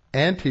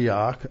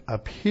Antioch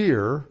up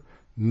here,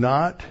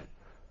 not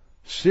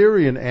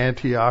Syrian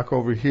Antioch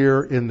over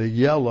here in the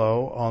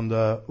yellow on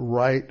the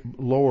right,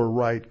 lower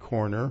right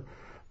corner,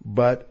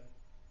 but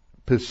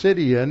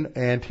Pisidian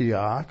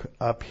Antioch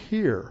up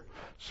here.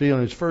 See,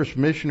 on his first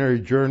missionary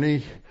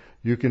journey,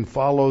 you can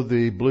follow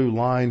the blue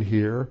line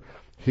here.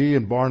 He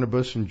and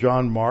Barnabas and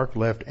John Mark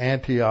left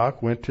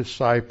Antioch, went to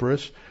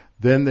Cyprus.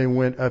 Then they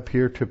went up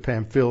here to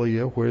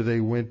Pamphylia, where they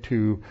went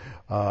to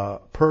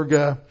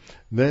Perga.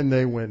 Then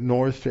they went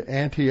north to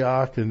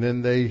Antioch, and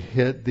then they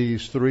hit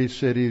these three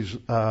cities,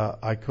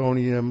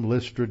 Iconium,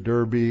 Lystra,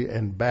 Derbe,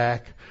 and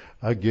back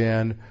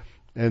again,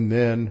 and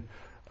then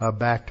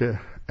back to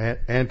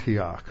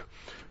Antioch.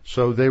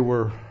 So they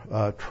were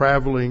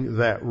traveling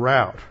that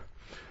route.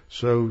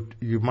 So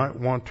you might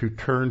want to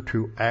turn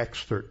to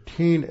Acts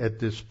 13 at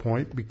this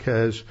point,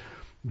 because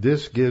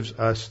this gives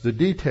us the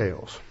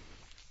details.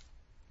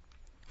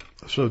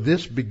 So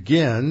this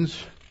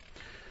begins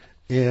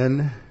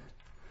in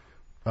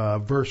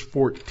verse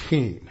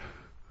 14.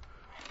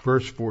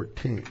 Verse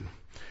 14.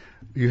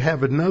 You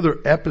have another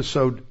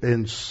episode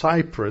in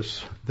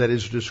Cyprus that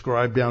is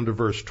described down to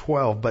verse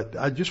 12, but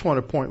I just want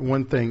to point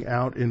one thing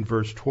out in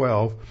verse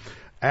 12.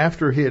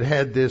 After he had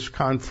had this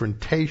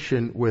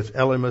confrontation with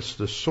Elymas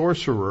the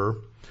sorcerer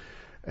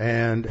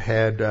and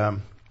had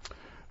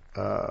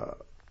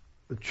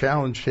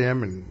challenged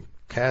him and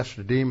cast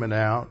a demon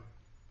out,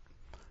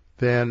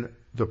 then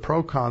the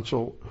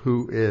proconsul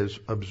who is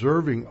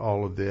observing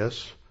all of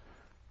this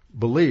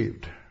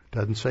believed. It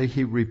doesn't say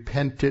he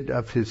repented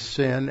of his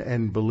sin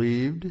and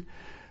believed.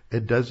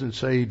 It doesn't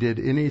say he did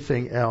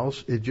anything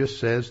else. It just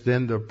says,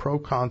 then the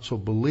proconsul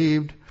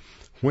believed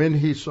when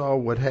he saw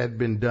what had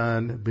been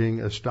done,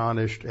 being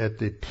astonished at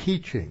the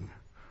teaching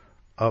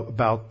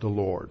about the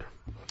Lord.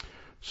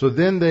 So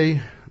then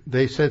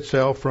they set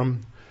sail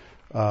from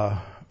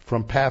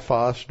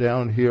Paphos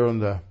down here on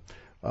the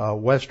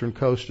western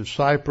coast of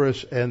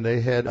Cyprus, and they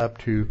head up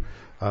to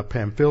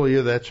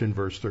Pamphylia. That's in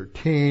verse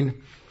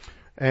 13.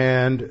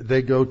 And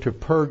they go to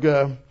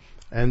Perga,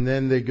 and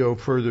then they go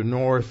further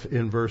north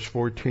in verse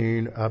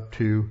 14 up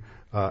to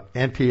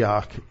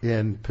Antioch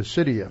in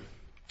Pisidia.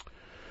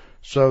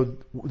 So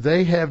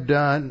they have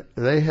given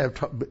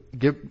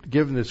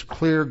this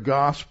clear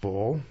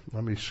gospel.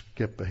 Let me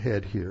skip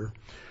ahead here.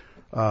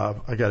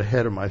 I got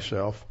ahead of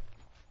myself.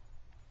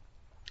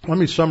 Let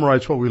me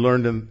summarize what we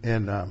learned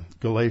in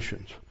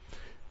Galatians.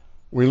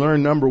 We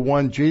learned, number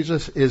one,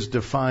 Jesus is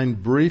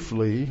defined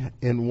briefly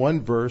in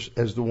one verse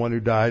as the one who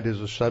died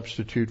as a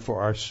substitute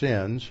for our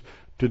sins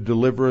to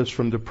deliver us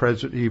from the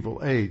present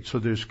evil age. So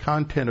there's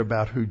content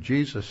about who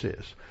Jesus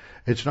is.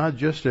 It's not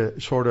just a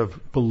sort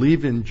of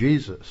believe in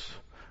Jesus.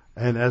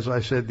 And as I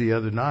said the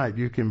other night,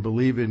 you can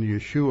believe in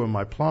Yeshua,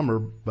 my plumber,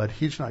 but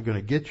he's not going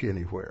to get you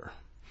anywhere,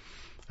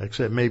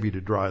 except maybe to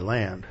dry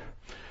land.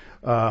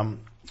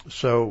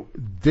 So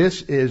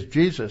this is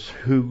Jesus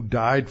who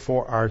died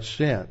for our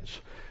sins.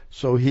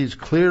 So he's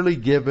clearly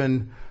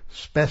given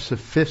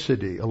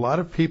specificity. A lot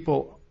of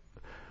people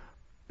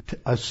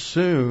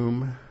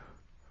assume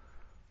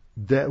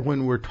that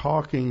when we're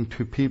talking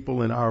to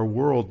people in our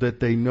world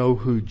that they know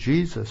who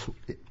Jesus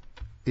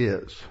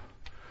is,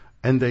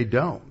 and they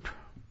don't.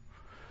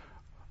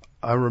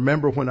 I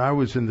remember when I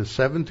was in the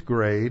 7th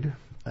grade,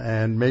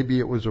 and maybe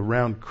it was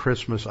around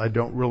Christmas, I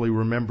don't really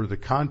remember the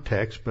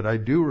context, but I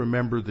do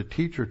remember the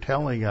teacher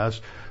telling us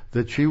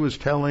that she was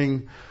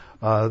telling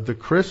the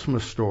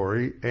Christmas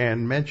story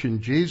and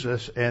mentioned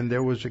Jesus, and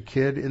there was a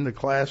kid in the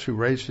class who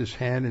raised his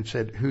hand and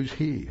said, "Who's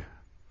he?"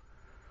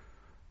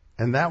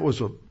 And that was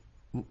a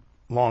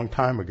long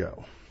time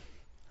ago.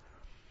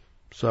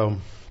 So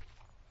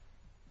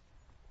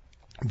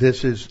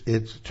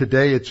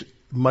today it's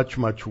much,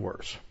 much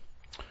worse.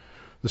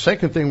 The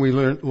second thing we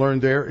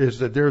learned there is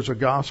that there's a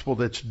gospel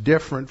that's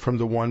different from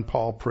the one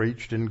Paul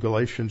preached in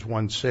Galatians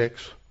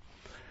 1:6.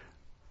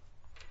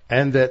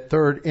 And that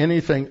third,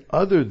 anything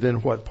other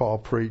than what Paul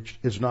preached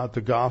is not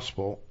the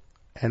gospel,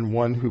 and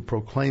one who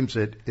proclaims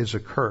it is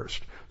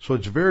accursed. So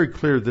it's very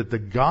clear that the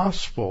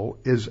gospel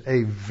is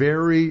a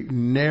very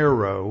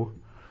narrow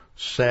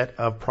set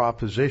of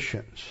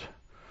propositions.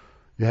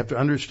 You have to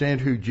understand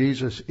who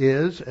Jesus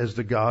is as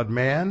the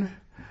God-man,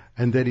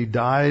 and that he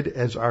died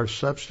as our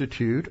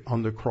substitute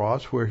on the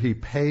cross, where he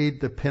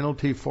paid the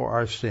penalty for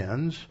our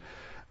sins,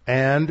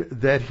 and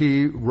that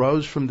he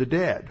rose from the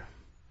dead.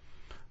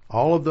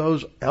 All of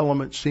those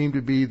elements seem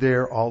to be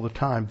there all the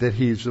time, that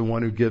he's the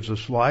one who gives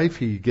us life,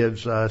 he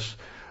gives us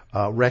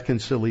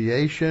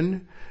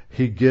reconciliation,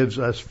 he gives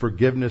us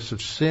forgiveness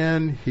of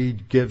sin, he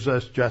gives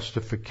us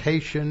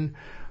justification.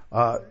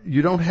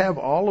 You don't have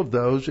all of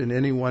those in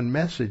any one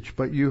message,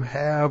 but you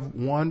have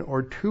one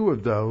or two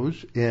of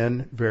those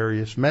in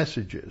various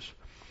messages.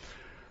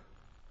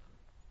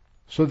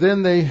 So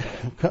then they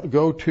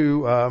go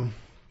to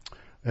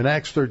In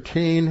Acts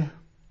 13,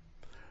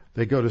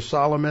 they go to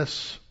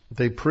Salamis.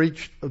 They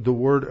preach the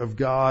word of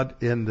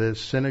God in the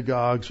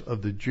synagogues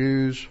of the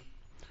Jews.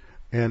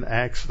 In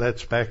Acts,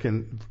 that's back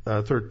in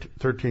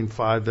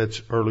 13:5.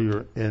 That's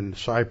earlier in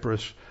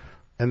Cyprus.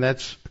 And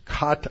that's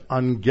kat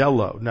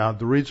angelo. Now,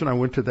 the reason I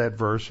went to that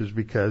verse is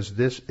because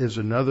this is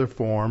another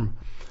form,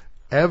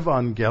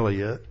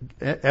 evangelizo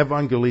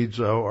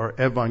or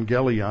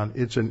evangelion.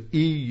 It's an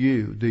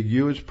EU. The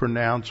U is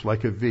pronounced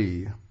like a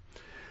V.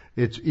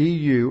 It's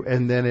EU,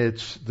 and then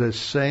it's the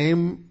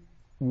same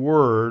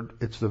word.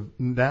 It's the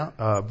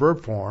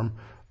verb form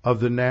of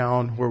the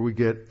noun where we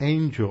get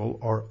angel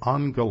or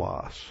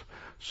angelos.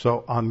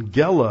 So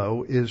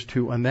angelo is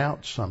to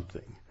announce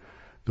something.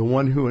 The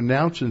one who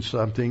announces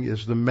something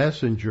is the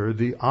messenger,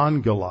 the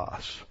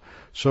angelos.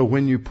 So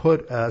when you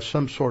put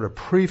some sort of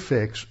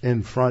prefix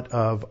in front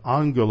of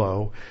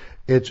angelo,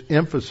 it's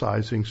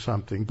emphasizing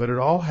something, but it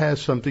all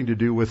has something to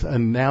do with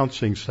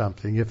announcing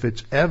something. If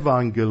it's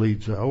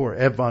evangelizo or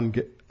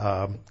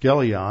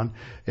evangelion,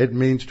 it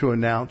means to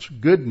announce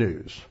good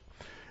news.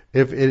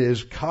 If it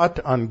is kat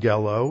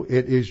angelo,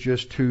 it is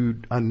just to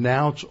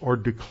announce or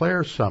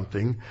declare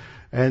something,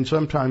 and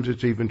sometimes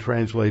it's even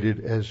translated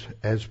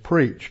as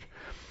preached.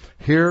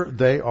 Here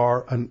they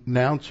are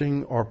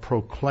announcing or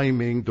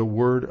proclaiming the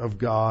word of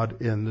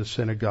God in the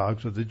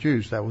synagogues of the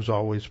Jews. That was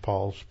always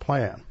Paul's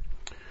plan.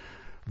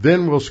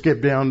 Then we'll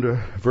skip down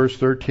to verse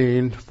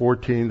 13,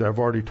 14 that I've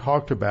already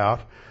talked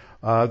about.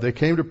 They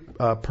came to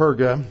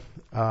Perga,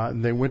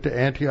 and they went to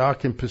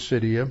Antioch in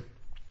Pisidia,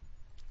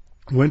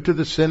 went to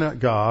the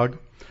synagogue,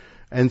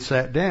 and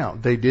sat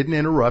down. They didn't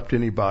interrupt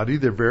anybody.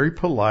 They're very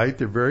polite.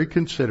 They're very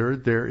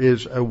considerate. There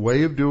is a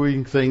way of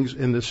doing things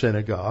in the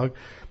synagogue.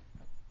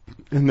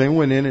 And they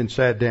went in and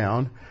sat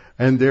down,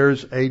 and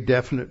there's a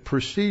definite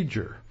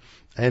procedure.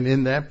 And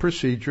in that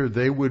procedure,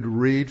 they would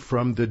read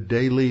from the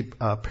daily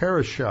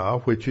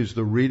parashah, which is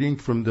the reading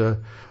from the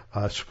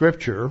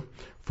scripture,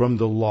 from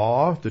the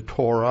law, the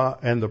Torah,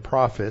 and the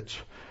prophets.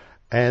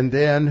 And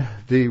then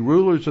the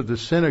rulers of the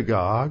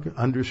synagogue,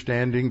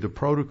 understanding the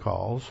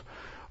protocols,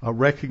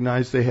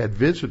 recognized they had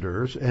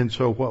visitors. And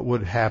so what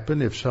would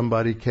happen if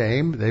somebody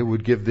came? They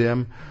would give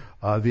them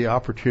the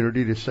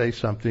opportunity to say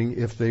something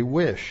if they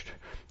wished.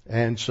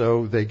 And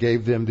so they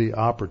gave them the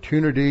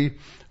opportunity,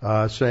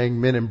 saying,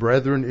 men and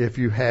brethren, if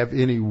you have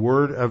any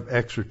word of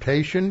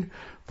exhortation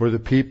for the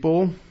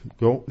people,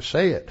 go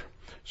say it.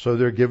 So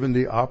they're given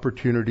the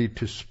opportunity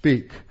to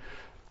speak.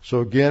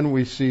 So again,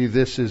 we see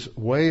this is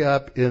way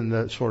up in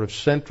the sort of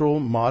central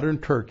modern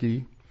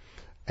Turkey,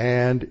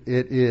 and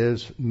it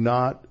is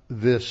not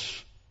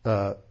this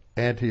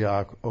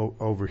Antioch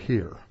over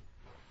here.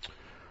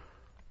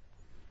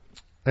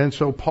 And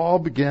so Paul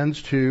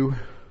begins to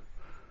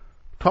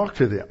talk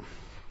to them.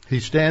 He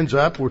stands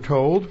up, we're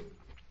told.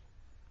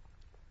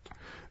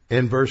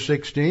 In verse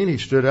 16, he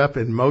stood up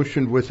and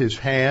motioned with his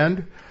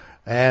hand,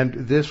 and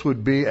this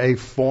would be a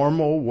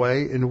formal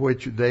way in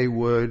which they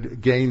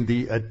would gain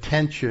the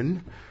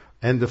attention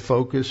and the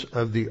focus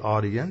of the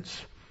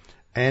audience.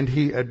 And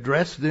he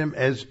addressed them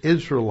as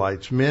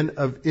Israelites, men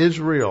of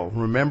Israel.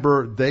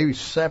 Remember, they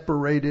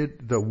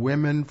separated the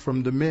women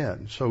from the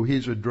men. So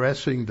he's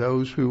addressing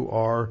those who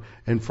are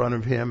in front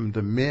of him,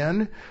 the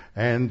men,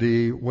 and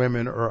the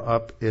women are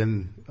up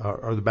in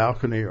or the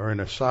balcony or in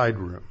a side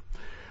room.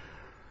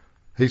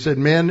 He said,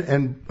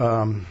 men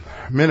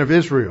of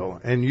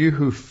Israel, and you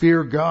who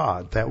fear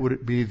God, that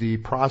would be the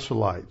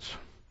proselytes.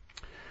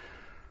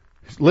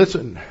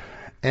 Listen,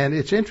 and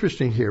it's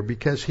interesting here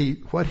because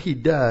what he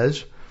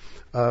does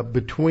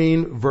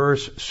between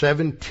verse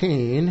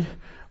 17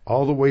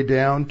 all the way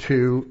down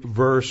to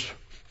verse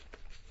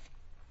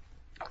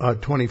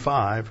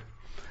 25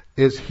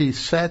 is he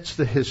sets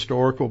the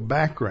historical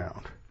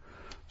background.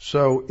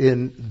 So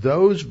in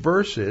those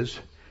verses,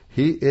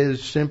 he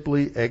is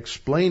simply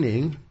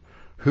explaining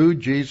who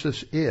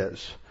Jesus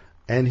is,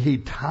 and he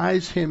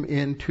ties him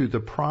into the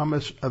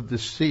promise of the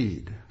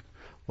seed,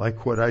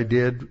 like what I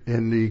did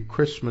in the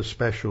Christmas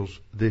specials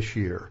this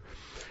year.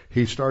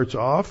 He starts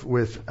off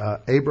with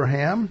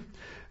Abraham,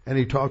 and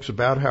he talks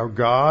about how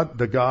God,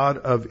 the God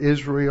of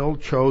Israel,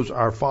 chose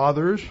our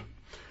fathers.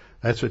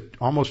 That's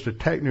almost a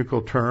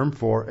technical term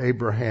for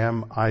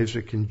Abraham,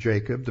 Isaac, and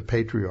Jacob, the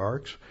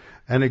patriarchs,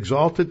 and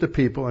exalted the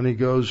people. And he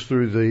goes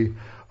through the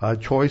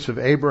choice of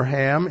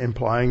Abraham,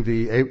 implying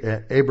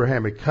the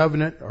Abrahamic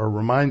covenant, or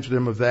reminds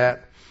them of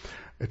that.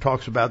 It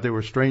talks about they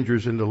were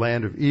strangers in the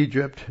land of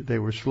Egypt. They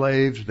were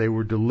slaves. They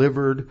were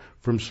delivered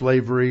from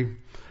slavery.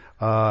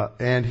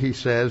 And he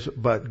says,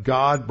 but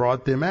God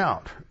brought them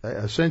out.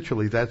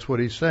 Essentially, that's what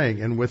he's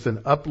saying. And with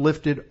an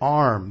uplifted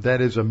arm,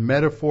 that is a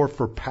metaphor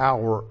for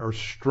power or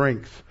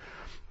strength.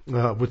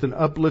 With an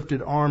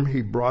uplifted arm,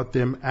 he brought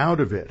them out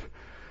of it.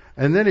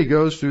 And then he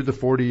goes through the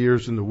 40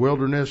 years in the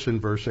wilderness in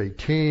verse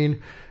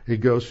 18. He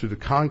goes through the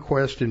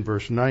conquest in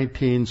verse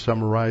 19,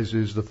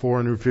 summarizes the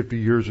 450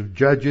 years of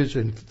Judges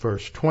in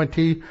verse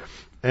 20.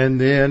 And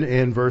then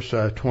in verse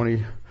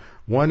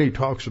 21, he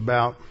talks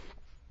about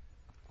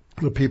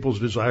the people's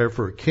desire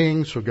for a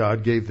king, so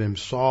God gave them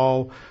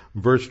Saul.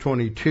 Verse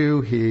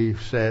 22, he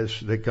says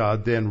that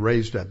God then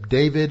raised up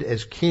David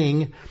as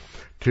king,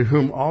 to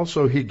whom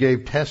also he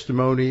gave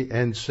testimony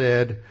and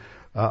said,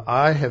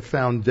 I have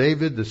found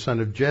David, the son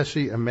of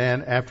Jesse, a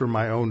man after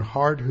my own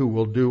heart, who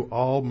will do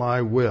all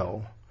my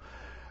will.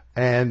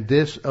 And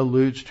this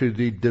alludes to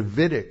the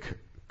Davidic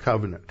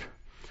covenant.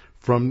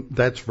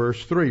 That's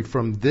verse 3.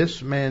 From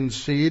this man's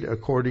seed,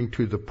 according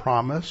to the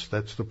promise,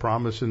 that's the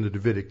promise in the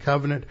Davidic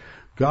covenant,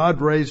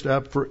 God raised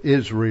up for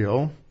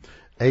Israel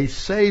a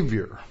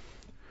Savior,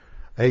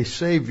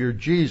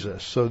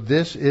 Jesus. So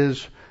this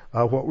is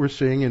what we're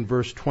seeing in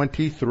verse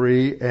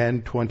 23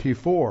 and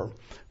 24.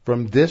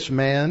 From this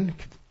man's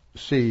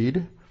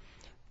seed,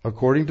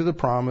 according to the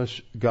promise,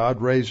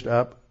 God raised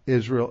up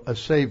Israel a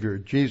Savior,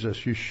 Jesus.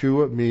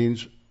 Yeshua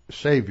means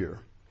Savior.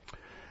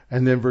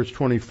 And then verse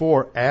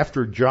 24,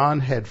 after John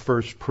had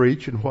first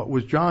preached, and what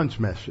was John's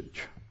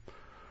message?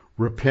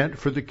 Repent,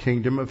 for the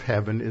kingdom of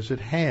heaven is at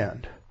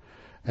hand.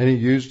 And he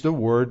used the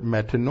word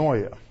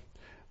metanoia,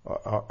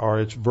 or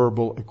its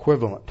verbal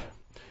equivalent.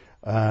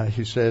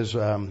 He says,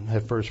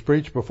 had first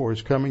preached before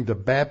his coming, the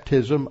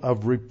baptism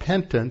of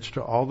repentance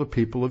to all the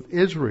people of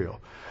Israel.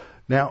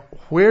 Now,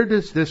 where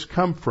does this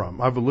come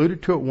from? I've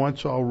alluded to it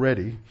once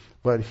already,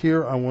 but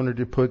here I wanted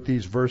to put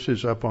these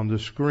verses up on the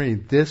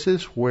screen. This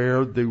is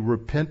where the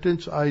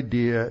repentance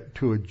idea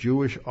to a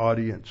Jewish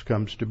audience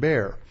comes to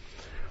bear.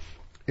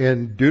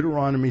 In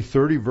Deuteronomy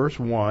 30, verse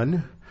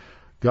 1,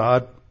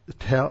 God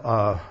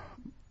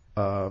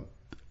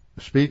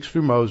speaks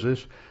through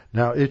Moses,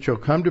 now it shall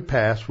come to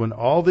pass when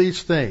all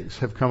these things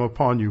have come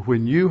upon you,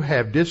 when you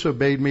have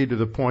disobeyed me to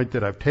the point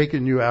that I've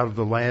taken you out of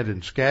the land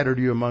and scattered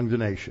you among the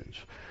nations,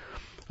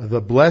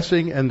 the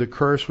blessing and the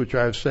curse which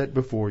I have set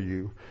before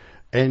you,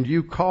 and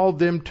you called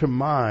them to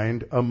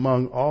mind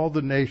among all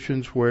the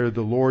nations where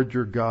the Lord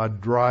your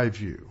God drives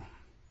you.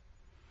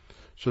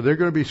 So they're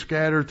going to be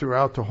scattered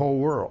throughout the whole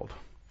world.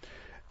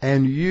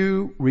 And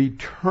you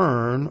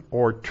return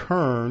or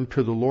turn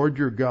to the Lord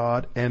your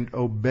God and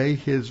obey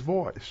his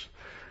voice.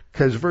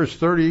 Because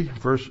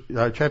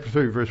chapter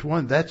 30, verse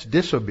 1, that's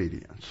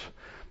disobedience.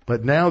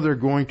 But now they're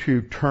going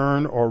to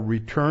turn or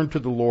return to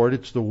the Lord.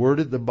 It's the word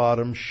at the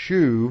bottom,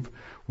 shuv,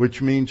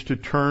 which means to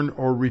turn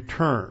or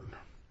return.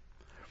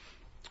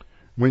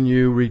 When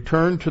you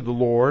return to the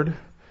Lord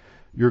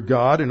your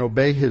God and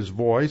obey his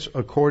voice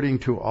according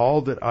to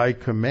all that I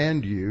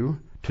command you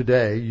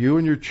today, you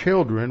and your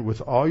children,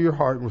 with all your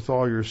heart and with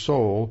all your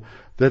soul,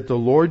 that the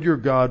Lord your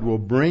God will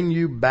bring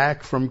you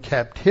back from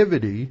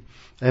captivity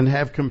and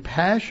have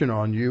compassion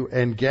on you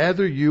and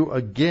gather you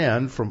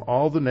again from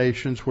all the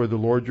nations where the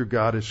Lord your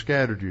God has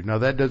scattered you. Now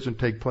that doesn't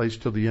take place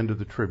till the end of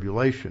the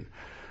tribulation,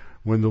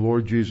 when the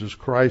Lord Jesus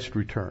Christ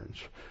returns.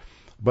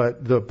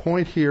 But the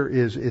point here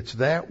is it's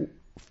that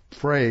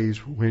phrase,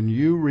 when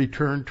you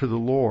return to the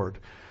Lord.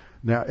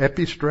 Now,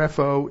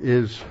 epistrepho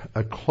is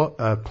a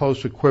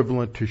close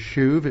equivalent to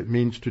shuv. It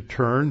means to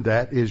turn.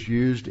 That is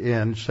used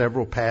in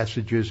several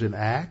passages in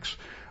Acts.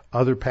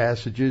 Other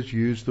passages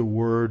use the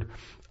word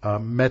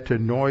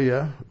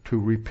metanoia, to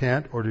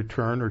repent or to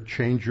turn or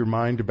change your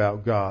mind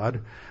about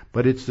God.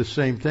 But it's the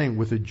same thing.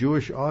 With a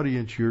Jewish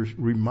audience, you're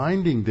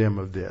reminding them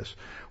of this.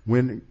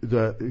 When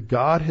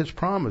God has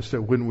promised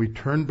that when we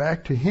turn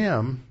back to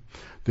him,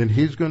 then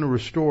he's going to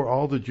restore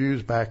all the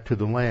Jews back to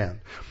the land.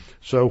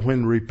 So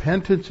when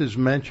repentance is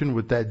mentioned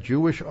with that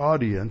Jewish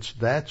audience,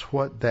 that's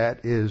what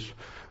that is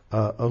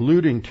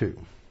alluding to.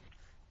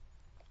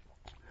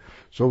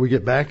 So we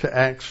get back to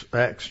Acts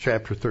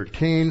chapter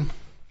 13,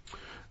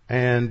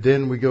 and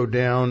then we go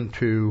down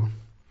to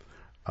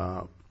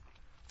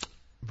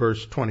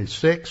verse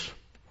 26.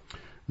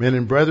 Men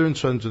and brethren,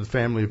 sons of the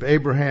family of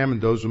Abraham,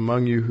 and those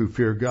among you who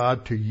fear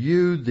God, to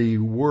you the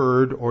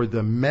word or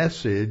the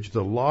message,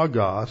 the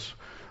logos,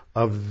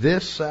 of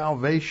this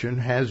salvation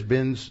has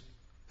been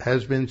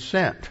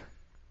sent.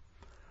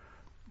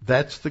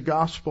 That's the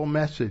gospel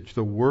message,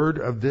 the word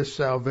of this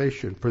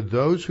salvation for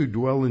those who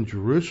dwell in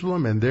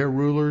Jerusalem and their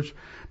rulers,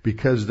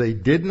 because they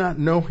did not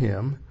know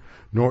him,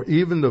 nor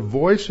even the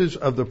voices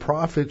of the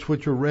prophets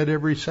which are read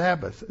every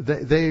Sabbath.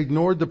 They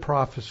ignored the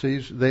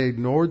prophecies, they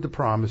ignored the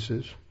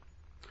promises,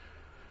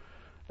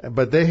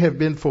 but they have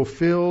been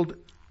fulfilled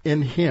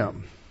in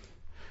him.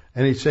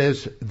 And he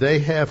says they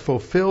have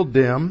fulfilled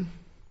them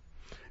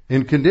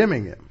in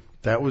condemning him.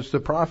 That was the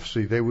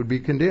prophecy. They would be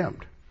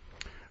condemned.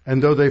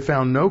 And though they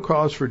found no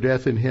cause for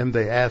death in him,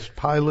 they asked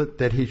Pilate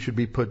that he should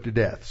be put to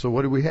death. So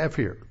what do we have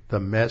here? The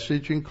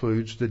message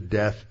includes the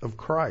death of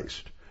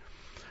Christ.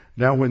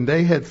 Now when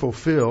they had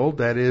fulfilled,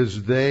 that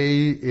is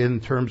they in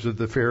terms of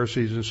the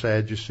Pharisees and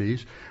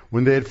Sadducees,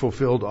 when they had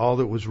fulfilled all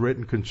that was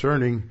written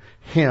concerning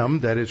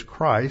him, that is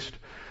Christ,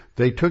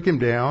 they took him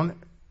down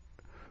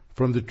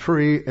from the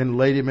tree and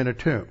laid him in a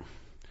tomb.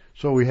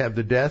 So we have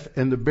the death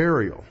and the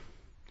burial.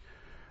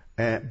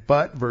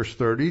 But, verse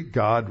 30,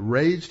 God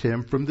raised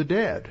him from the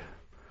dead.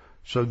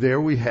 So there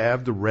we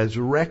have the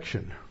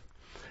resurrection.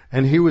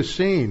 And he was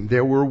seen.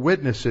 There were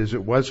witnesses.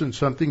 It wasn't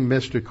something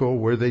mystical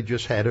where they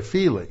just had a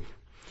feeling.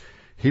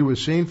 He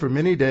was seen for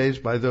many days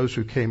by those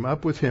who came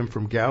up with him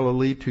from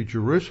Galilee to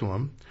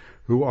Jerusalem,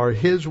 who are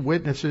his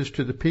witnesses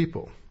to the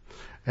people.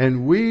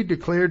 And we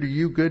declare to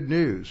you good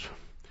news,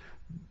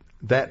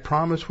 that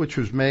promise which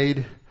was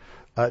made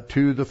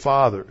to the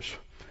fathers.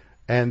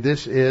 And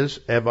this is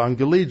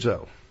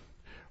evangelizo.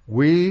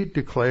 We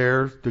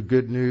declare the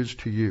good news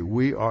to you.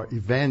 We are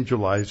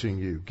evangelizing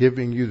you,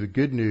 giving you the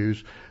good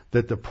news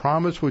that the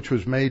promise which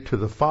was made to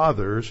the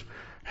fathers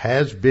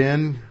has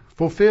been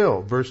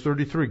fulfilled. Verse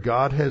 33,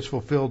 God has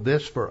fulfilled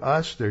this for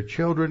us, their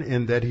children,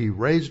 in that he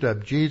raised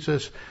up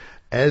Jesus,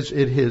 as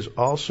it is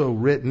also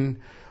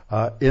written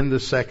in the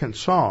second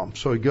psalm.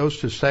 So he goes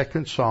to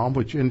second psalm,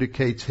 which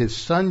indicates his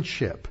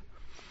sonship.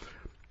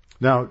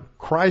 Now,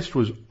 Christ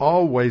was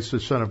always the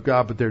Son of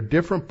God, but there are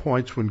different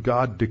points when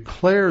God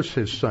declares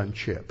his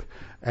sonship.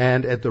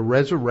 And at the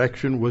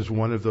resurrection was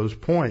one of those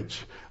points.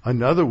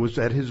 Another was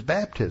at his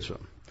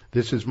baptism.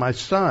 This is my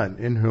Son,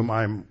 in whom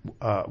I'm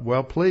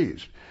well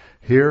pleased.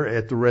 Here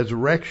at the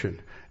resurrection.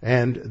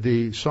 And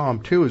the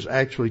Psalm 2 is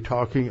actually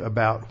talking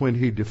about when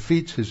he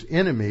defeats his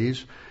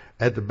enemies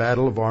at the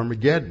Battle of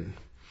Armageddon.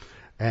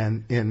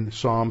 And in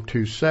Psalm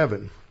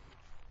 2:7.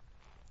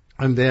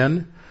 And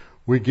then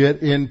we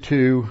get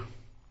into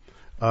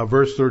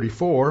verse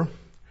 34,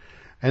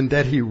 and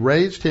that he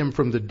raised him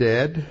from the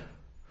dead,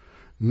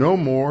 no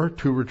more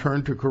to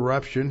return to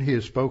corruption. He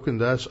has spoken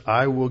thus,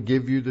 I will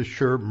give you the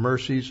sure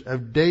mercies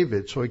of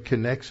David. So he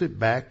connects it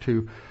back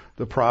to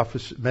the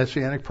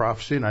messianic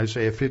prophecy in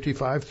Isaiah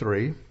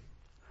 55:3.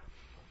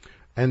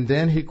 And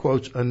then he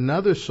quotes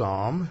another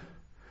psalm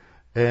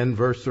in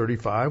verse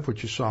 35,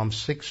 which is Psalm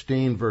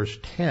 16, verse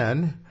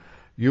 10.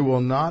 You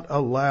will not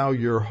allow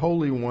your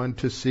Holy One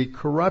to see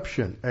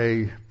corruption,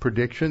 a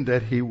prediction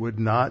that he would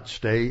not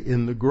stay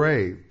in the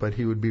grave, but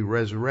he would be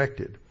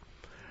resurrected.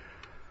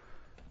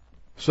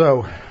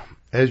 So,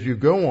 as you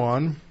go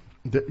on,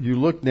 you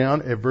look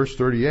down at verse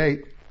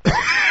 38.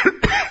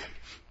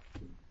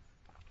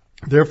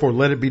 Therefore,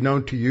 let it be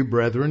known to you,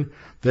 brethren,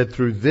 that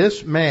through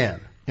this man,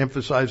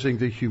 emphasizing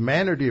the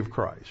humanity of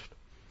Christ,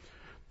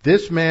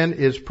 this man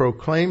is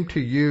proclaimed to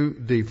you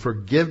the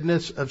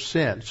forgiveness of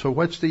sins. So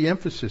what's the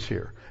emphasis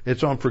here?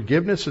 It's on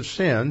forgiveness of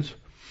sins.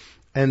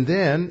 And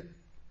then,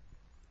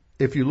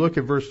 if you look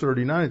at verse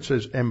 39, it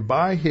says, and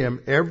by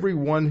him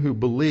everyone who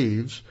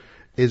believes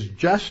is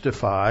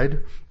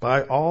justified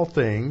by all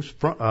things,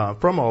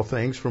 from all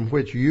things from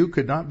which you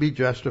could not be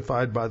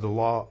justified by the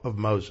law of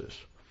Moses.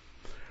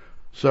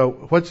 So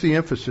what's the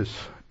emphasis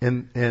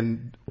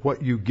in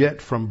what you get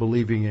from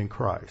believing in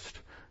Christ?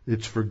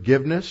 It's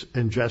forgiveness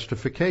and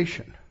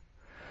justification.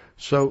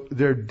 So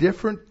there are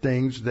different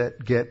things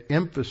that get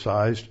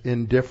emphasized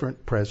in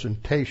different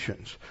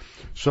presentations.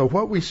 So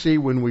what we see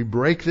when we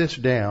break this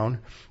down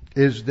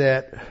is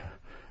that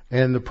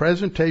in the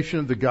presentation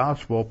of the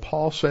gospel,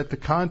 Paul set the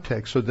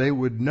context so they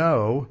would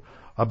know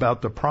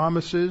about the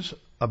promises,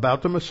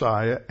 about the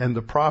Messiah, and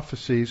the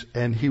prophecies,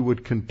 and he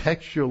would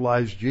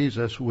contextualize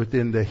Jesus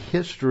within the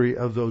history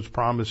of those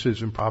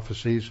promises and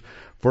prophecies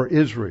for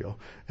Israel.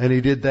 And he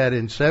did that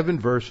in 7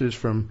 verses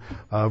from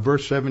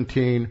verse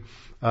 17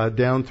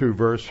 down through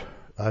verse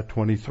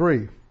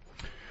 23.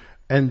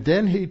 And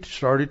then he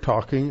started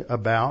talking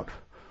about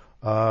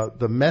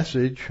the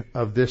message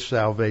of this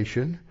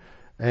salvation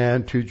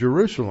and to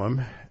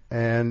Jerusalem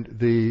and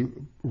the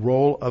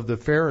role of the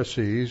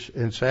Pharisees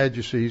and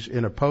Sadducees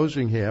in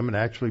opposing him and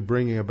actually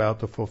bringing about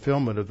the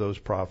fulfillment of those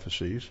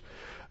prophecies.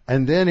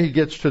 And then he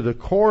gets to the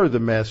core of the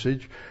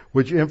message,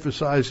 which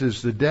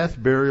emphasizes the death,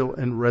 burial,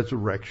 and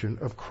resurrection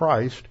of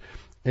Christ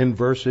in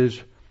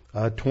verses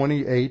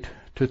 28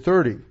 to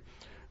 30.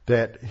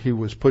 That he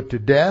was put to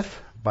death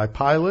by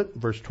Pilate,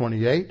 verse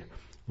 28,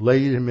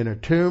 laid him in a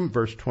tomb,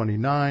 verse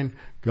 29,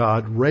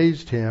 God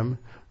raised him,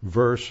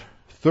 verse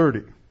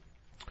 30.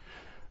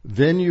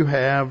 Then you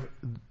have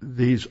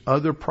these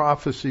other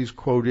prophecies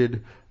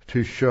quoted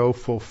to show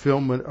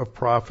fulfillment of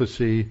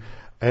prophecy,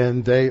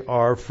 and they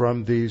are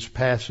from these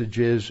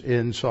passages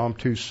in Psalm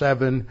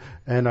 2:7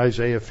 and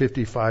Isaiah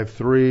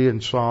 55:3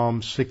 and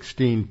Psalm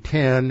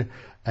 16:10,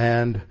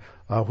 and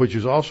which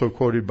is also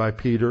quoted by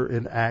Peter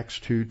in Acts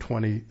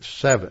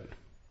 2:27.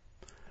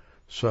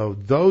 So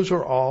those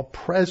are all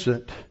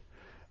present.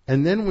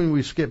 And then when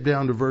we skip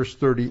down to verse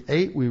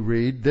 38, we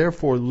read,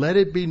 therefore let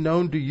it be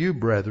known to you,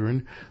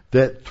 brethren,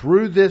 that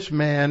through this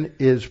man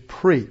is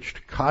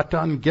preached,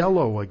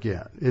 katangelo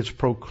again, is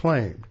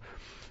proclaimed,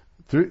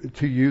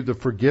 to you the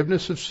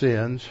forgiveness of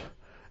sins.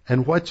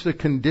 And what's the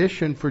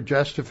condition for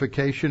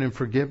justification and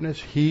forgiveness?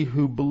 He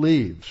who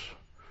believes.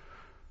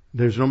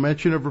 There's no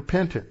mention of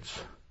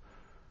repentance.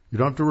 You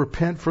don't have to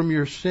repent from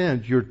your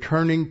sins. You're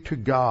turning to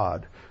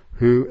God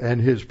and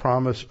his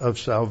promise of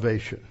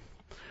salvation.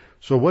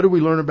 So what do we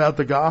learn about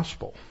the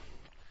gospel?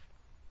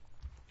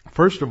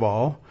 First of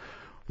all,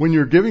 when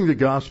you're giving the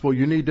gospel,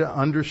 you need to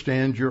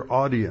understand your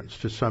audience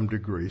to some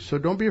degree. So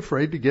don't be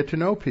afraid to get to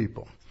know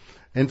people.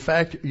 In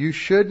fact, you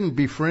shouldn't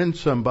befriend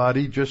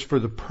somebody just for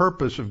the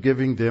purpose of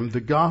giving them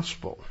the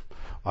gospel.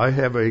 I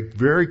have a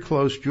very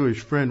close Jewish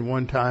friend.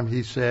 One time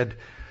he said,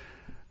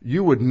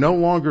 you would no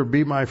longer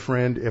be my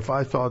friend if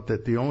I thought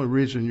that the only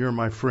reason you're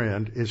my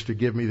friend is to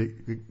give me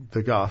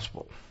the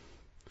gospel.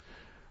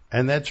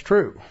 And that's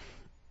true.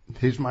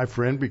 He's my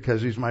friend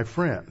because he's my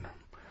friend.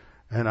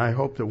 And I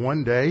hope that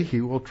one day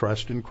he will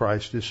trust in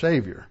Christ as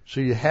Savior. So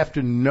you have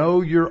to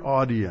know your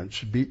audience.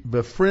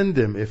 Befriend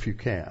them if you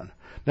can.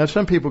 Now,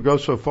 some people go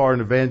so far in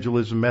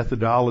evangelism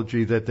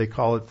methodology that they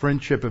call it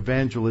friendship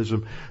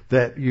evangelism,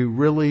 that you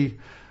really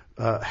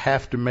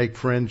have to make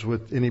friends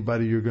with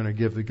anybody you're going to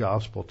give the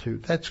gospel to.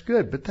 That's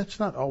good, but that's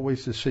not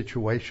always the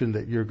situation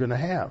that you're going to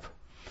have.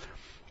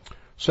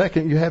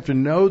 Second, you have to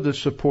know the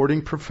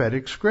supporting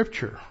prophetic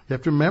scripture. You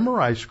have to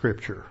memorize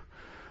scripture.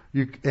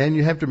 And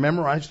you have to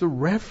memorize the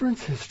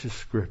references to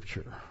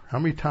scripture. How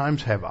many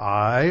times have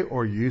I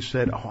or you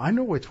said, oh, I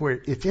know it's where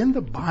it's in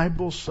the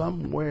Bible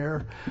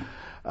somewhere.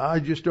 I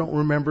just don't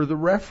remember the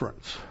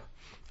reference.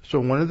 So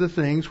one of the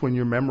things when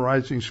you're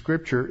memorizing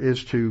scripture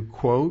is to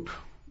quote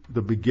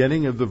the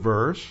beginning of the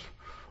verse,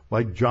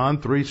 like John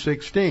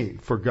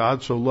 3:16. For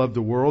God so loved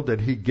the world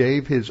that he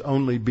gave his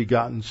only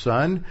begotten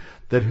Son,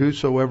 that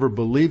whosoever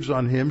believes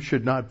on him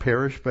should not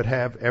perish but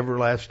have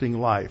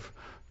everlasting life.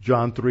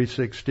 John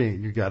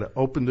 3:16. You got to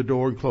open the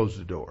door and close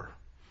the door.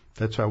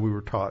 That's how we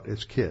were taught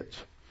as kids.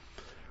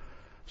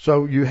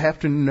 So you have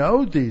to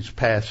know these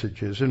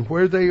passages and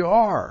where they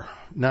are.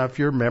 Now, if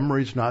your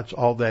memory's not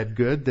all that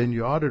good, then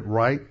you ought to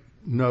write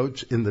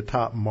notes in the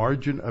top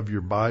margin of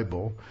your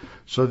Bible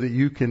so that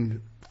you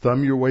can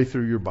thumb your way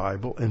through your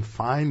Bible and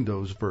find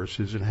those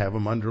verses and have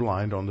them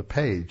underlined on the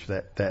page.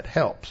 That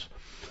helps.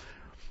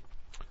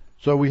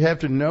 So we have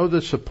to know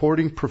the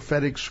supporting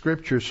prophetic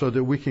scripture so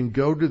that we can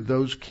go to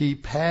those key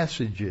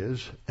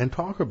passages and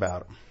talk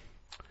about them.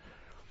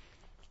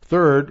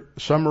 Third,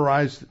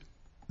 summarize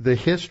the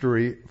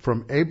history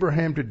from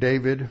Abraham to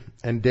David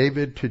and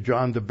David to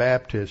John the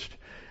Baptist.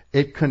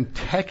 It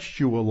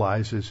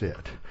contextualizes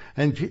it.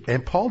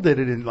 And Paul did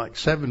it in like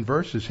 7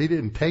 verses. He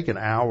didn't take an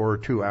hour or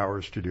 2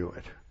 hours to do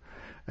it.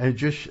 And it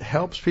just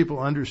helps people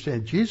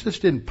understand Jesus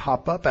didn't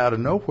pop up out of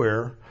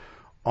nowhere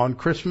on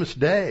Christmas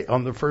Day,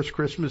 on the first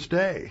Christmas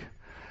Day.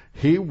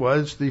 He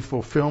was the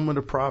fulfillment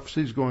of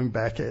prophecies going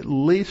back at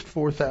least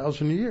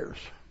 4,000 years.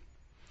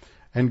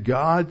 And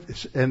God,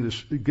 and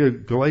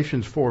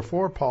Galatians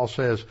 4:4, Paul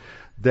says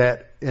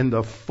that in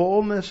the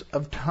fullness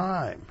of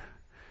time,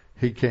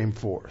 he came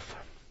forth.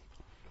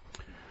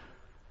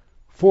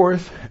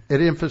 Fourth,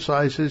 it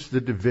emphasizes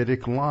the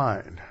Davidic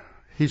line.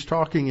 He's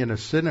talking in a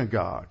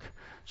synagogue.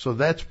 So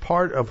that's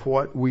part of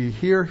what we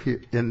hear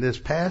here in this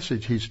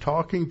passage. He's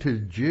talking to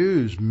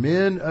Jews,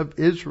 men of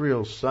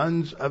Israel,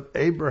 sons of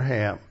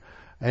Abraham.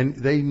 And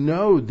they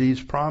know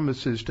these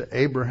promises to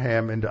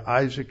Abraham and to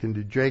Isaac and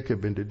to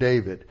Jacob and to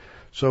David.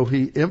 So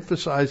he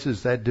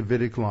emphasizes that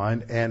Davidic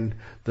line and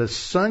the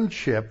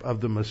sonship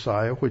of the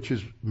Messiah, which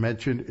is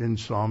mentioned in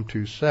Psalm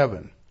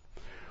 2:7.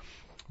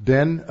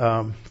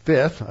 Then,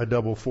 fifth, I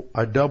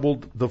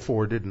doubled the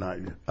 4, didn't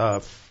I?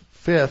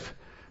 Fifth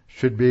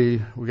should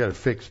be, we got to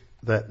fix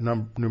that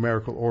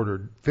numerical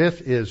order.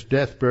 Fifth is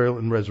death, burial,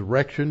 and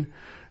resurrection.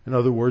 In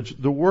other words,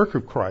 the work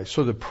of Christ.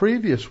 So the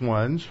previous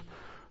ones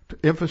to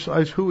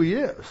emphasize who he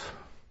is,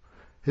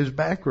 his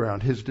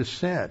background, his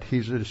descent.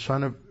 He's the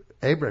son of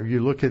Abraham.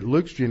 You look at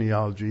Luke's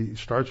genealogy, it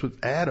starts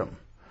with Adam,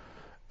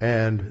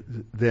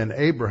 and then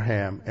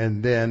Abraham,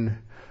 and then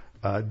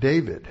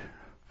David.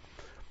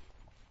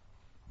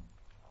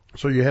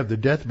 So you have the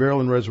death,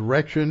 burial, and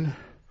resurrection,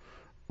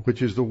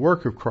 which is the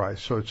work of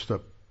Christ. So it's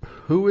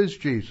who is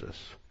Jesus,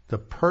 the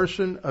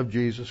person of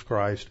Jesus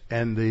Christ,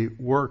 and the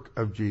work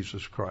of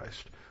Jesus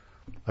Christ.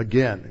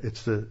 Again,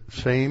 it's the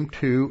same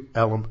 2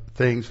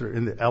 things that are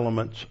in the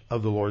elements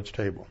of the Lord's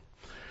table.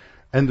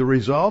 And the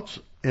results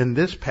in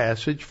this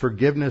passage,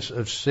 forgiveness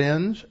of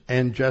sins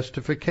and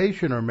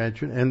justification are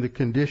mentioned, and the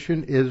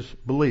condition is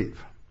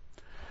believe.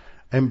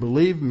 And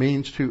believe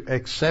means to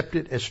accept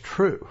it as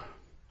true.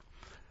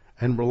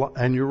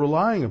 And you're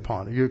relying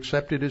upon it. You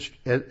accept it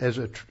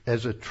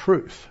as a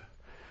truth.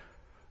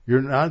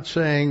 You're not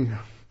saying,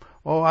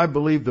 oh, I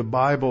believe the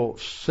Bible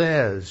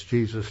says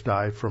Jesus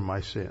died for my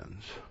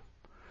sins.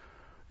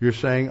 You're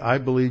saying, I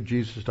believe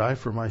Jesus died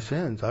for my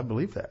sins. I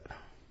believe that.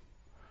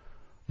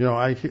 You know,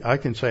 I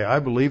can say, I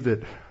believe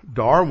that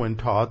Darwin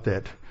taught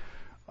that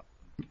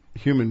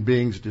human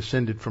beings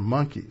descended from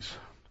monkeys.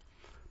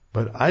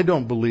 But I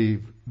don't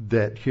believe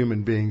that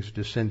human beings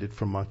descended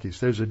from monkeys.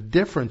 There's a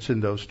difference in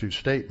those 2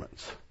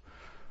 statements.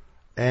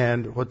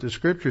 And what the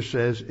scripture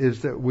says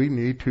is that we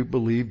need to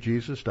believe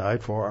Jesus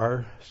died for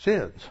our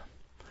sins.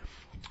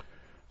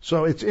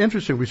 So it's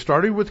interesting. We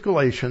started with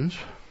Galatians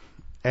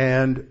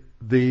and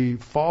the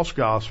false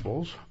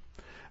gospels.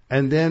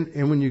 And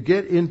when you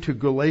get into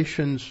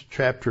Galatians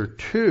chapter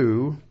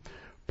 2,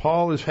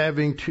 Paul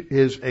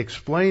is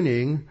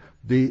explaining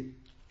the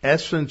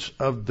essence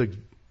of the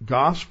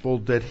gospel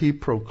that he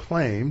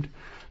proclaimed.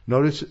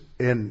 Notice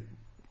in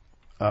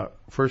 1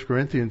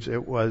 Corinthians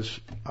it was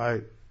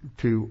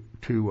to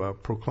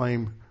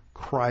proclaim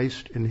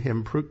Christ and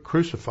him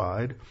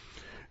crucified.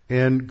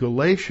 In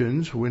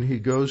Galatians, when he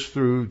goes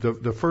through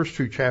the first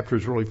 2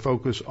 chapters, really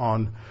focus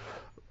on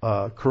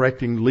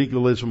correcting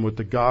legalism with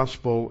the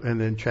gospel,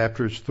 and then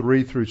chapters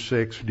 3 through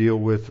 6 deal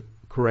with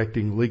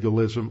correcting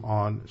legalism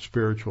on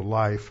spiritual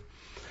life.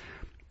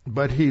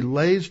 But he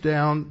lays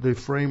down the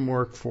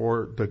framework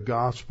for the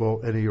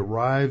gospel, and he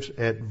arrives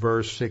at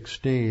verse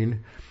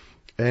 16,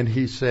 and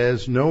he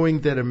says,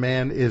 knowing that a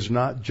man is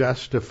not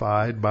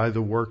justified by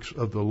the works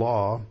of the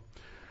law,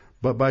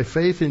 but by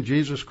faith in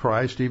Jesus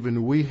Christ,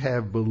 even we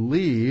have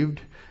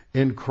believed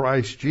in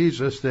Christ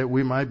Jesus, that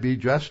we might be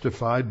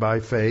justified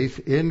by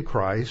faith in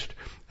Christ,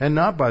 and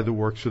not by the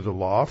works of the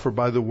law, for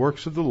by the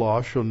works of the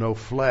law shall no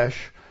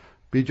flesh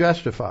be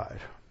justified.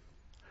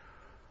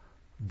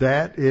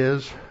 That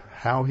is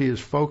how he is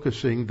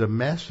focusing the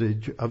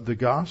message of the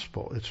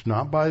gospel. It's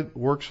not by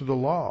works of the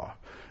law.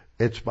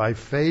 It's by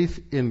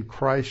faith in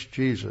Christ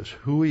Jesus,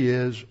 who he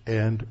is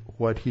and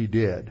what he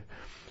did.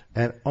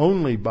 And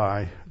only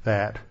by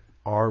that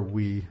are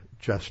we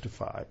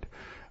justified.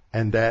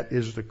 And that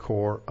is the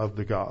core of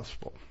the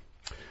gospel.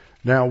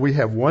 Now, we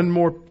have one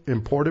more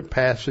important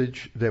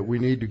passage that we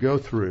need to go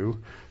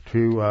through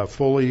to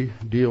fully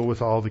deal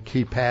with all the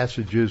key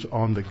passages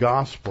on the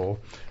gospel.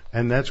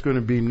 And that's going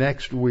to be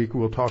next week.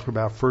 We'll talk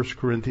about 1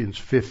 Corinthians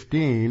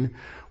 15,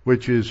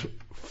 which is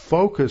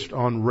focused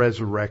on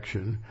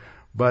resurrection.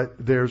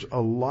 But there's a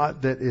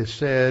lot that is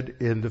said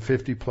in the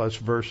 50-plus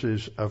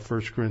verses of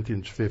 1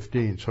 Corinthians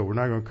 15. So we're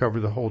not going to cover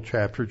the whole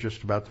chapter,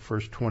 just about the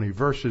first 20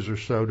 verses or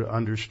so to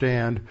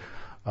understand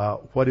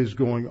what is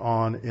going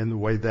on in the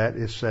way that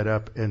is set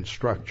up and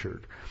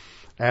structured.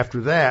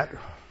 After that,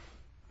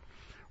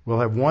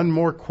 we'll have one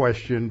more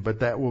question,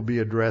 but that will be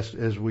addressed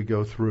as we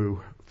go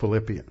through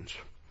Philippians.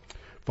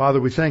 Father,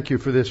 we thank you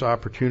for this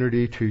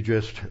opportunity to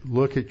just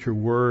look at your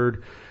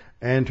word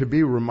and to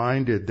be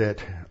reminded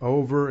that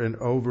over and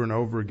over and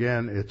over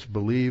again, it's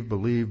believe,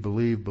 believe,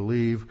 believe,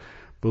 believe.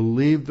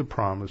 Believe the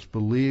promise.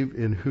 Believe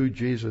in who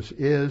Jesus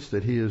is,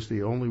 that he is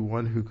the only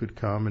one who could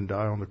come and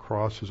die on the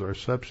cross as our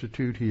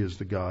substitute. He is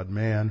the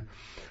God-man.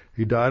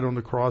 He died on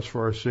the cross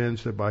for our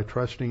sins, that by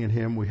trusting in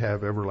him we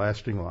have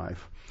everlasting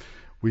life.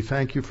 We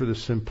thank you for the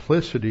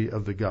simplicity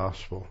of the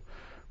gospel,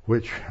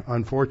 which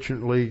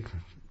unfortunately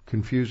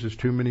confuses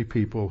too many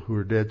people who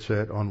are dead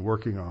set on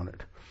working on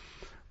it.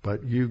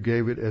 But you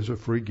gave it as a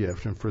free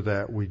gift, and for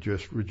that we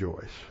just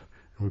rejoice.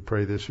 And we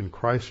pray this in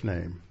Christ's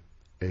name.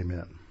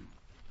 Amen.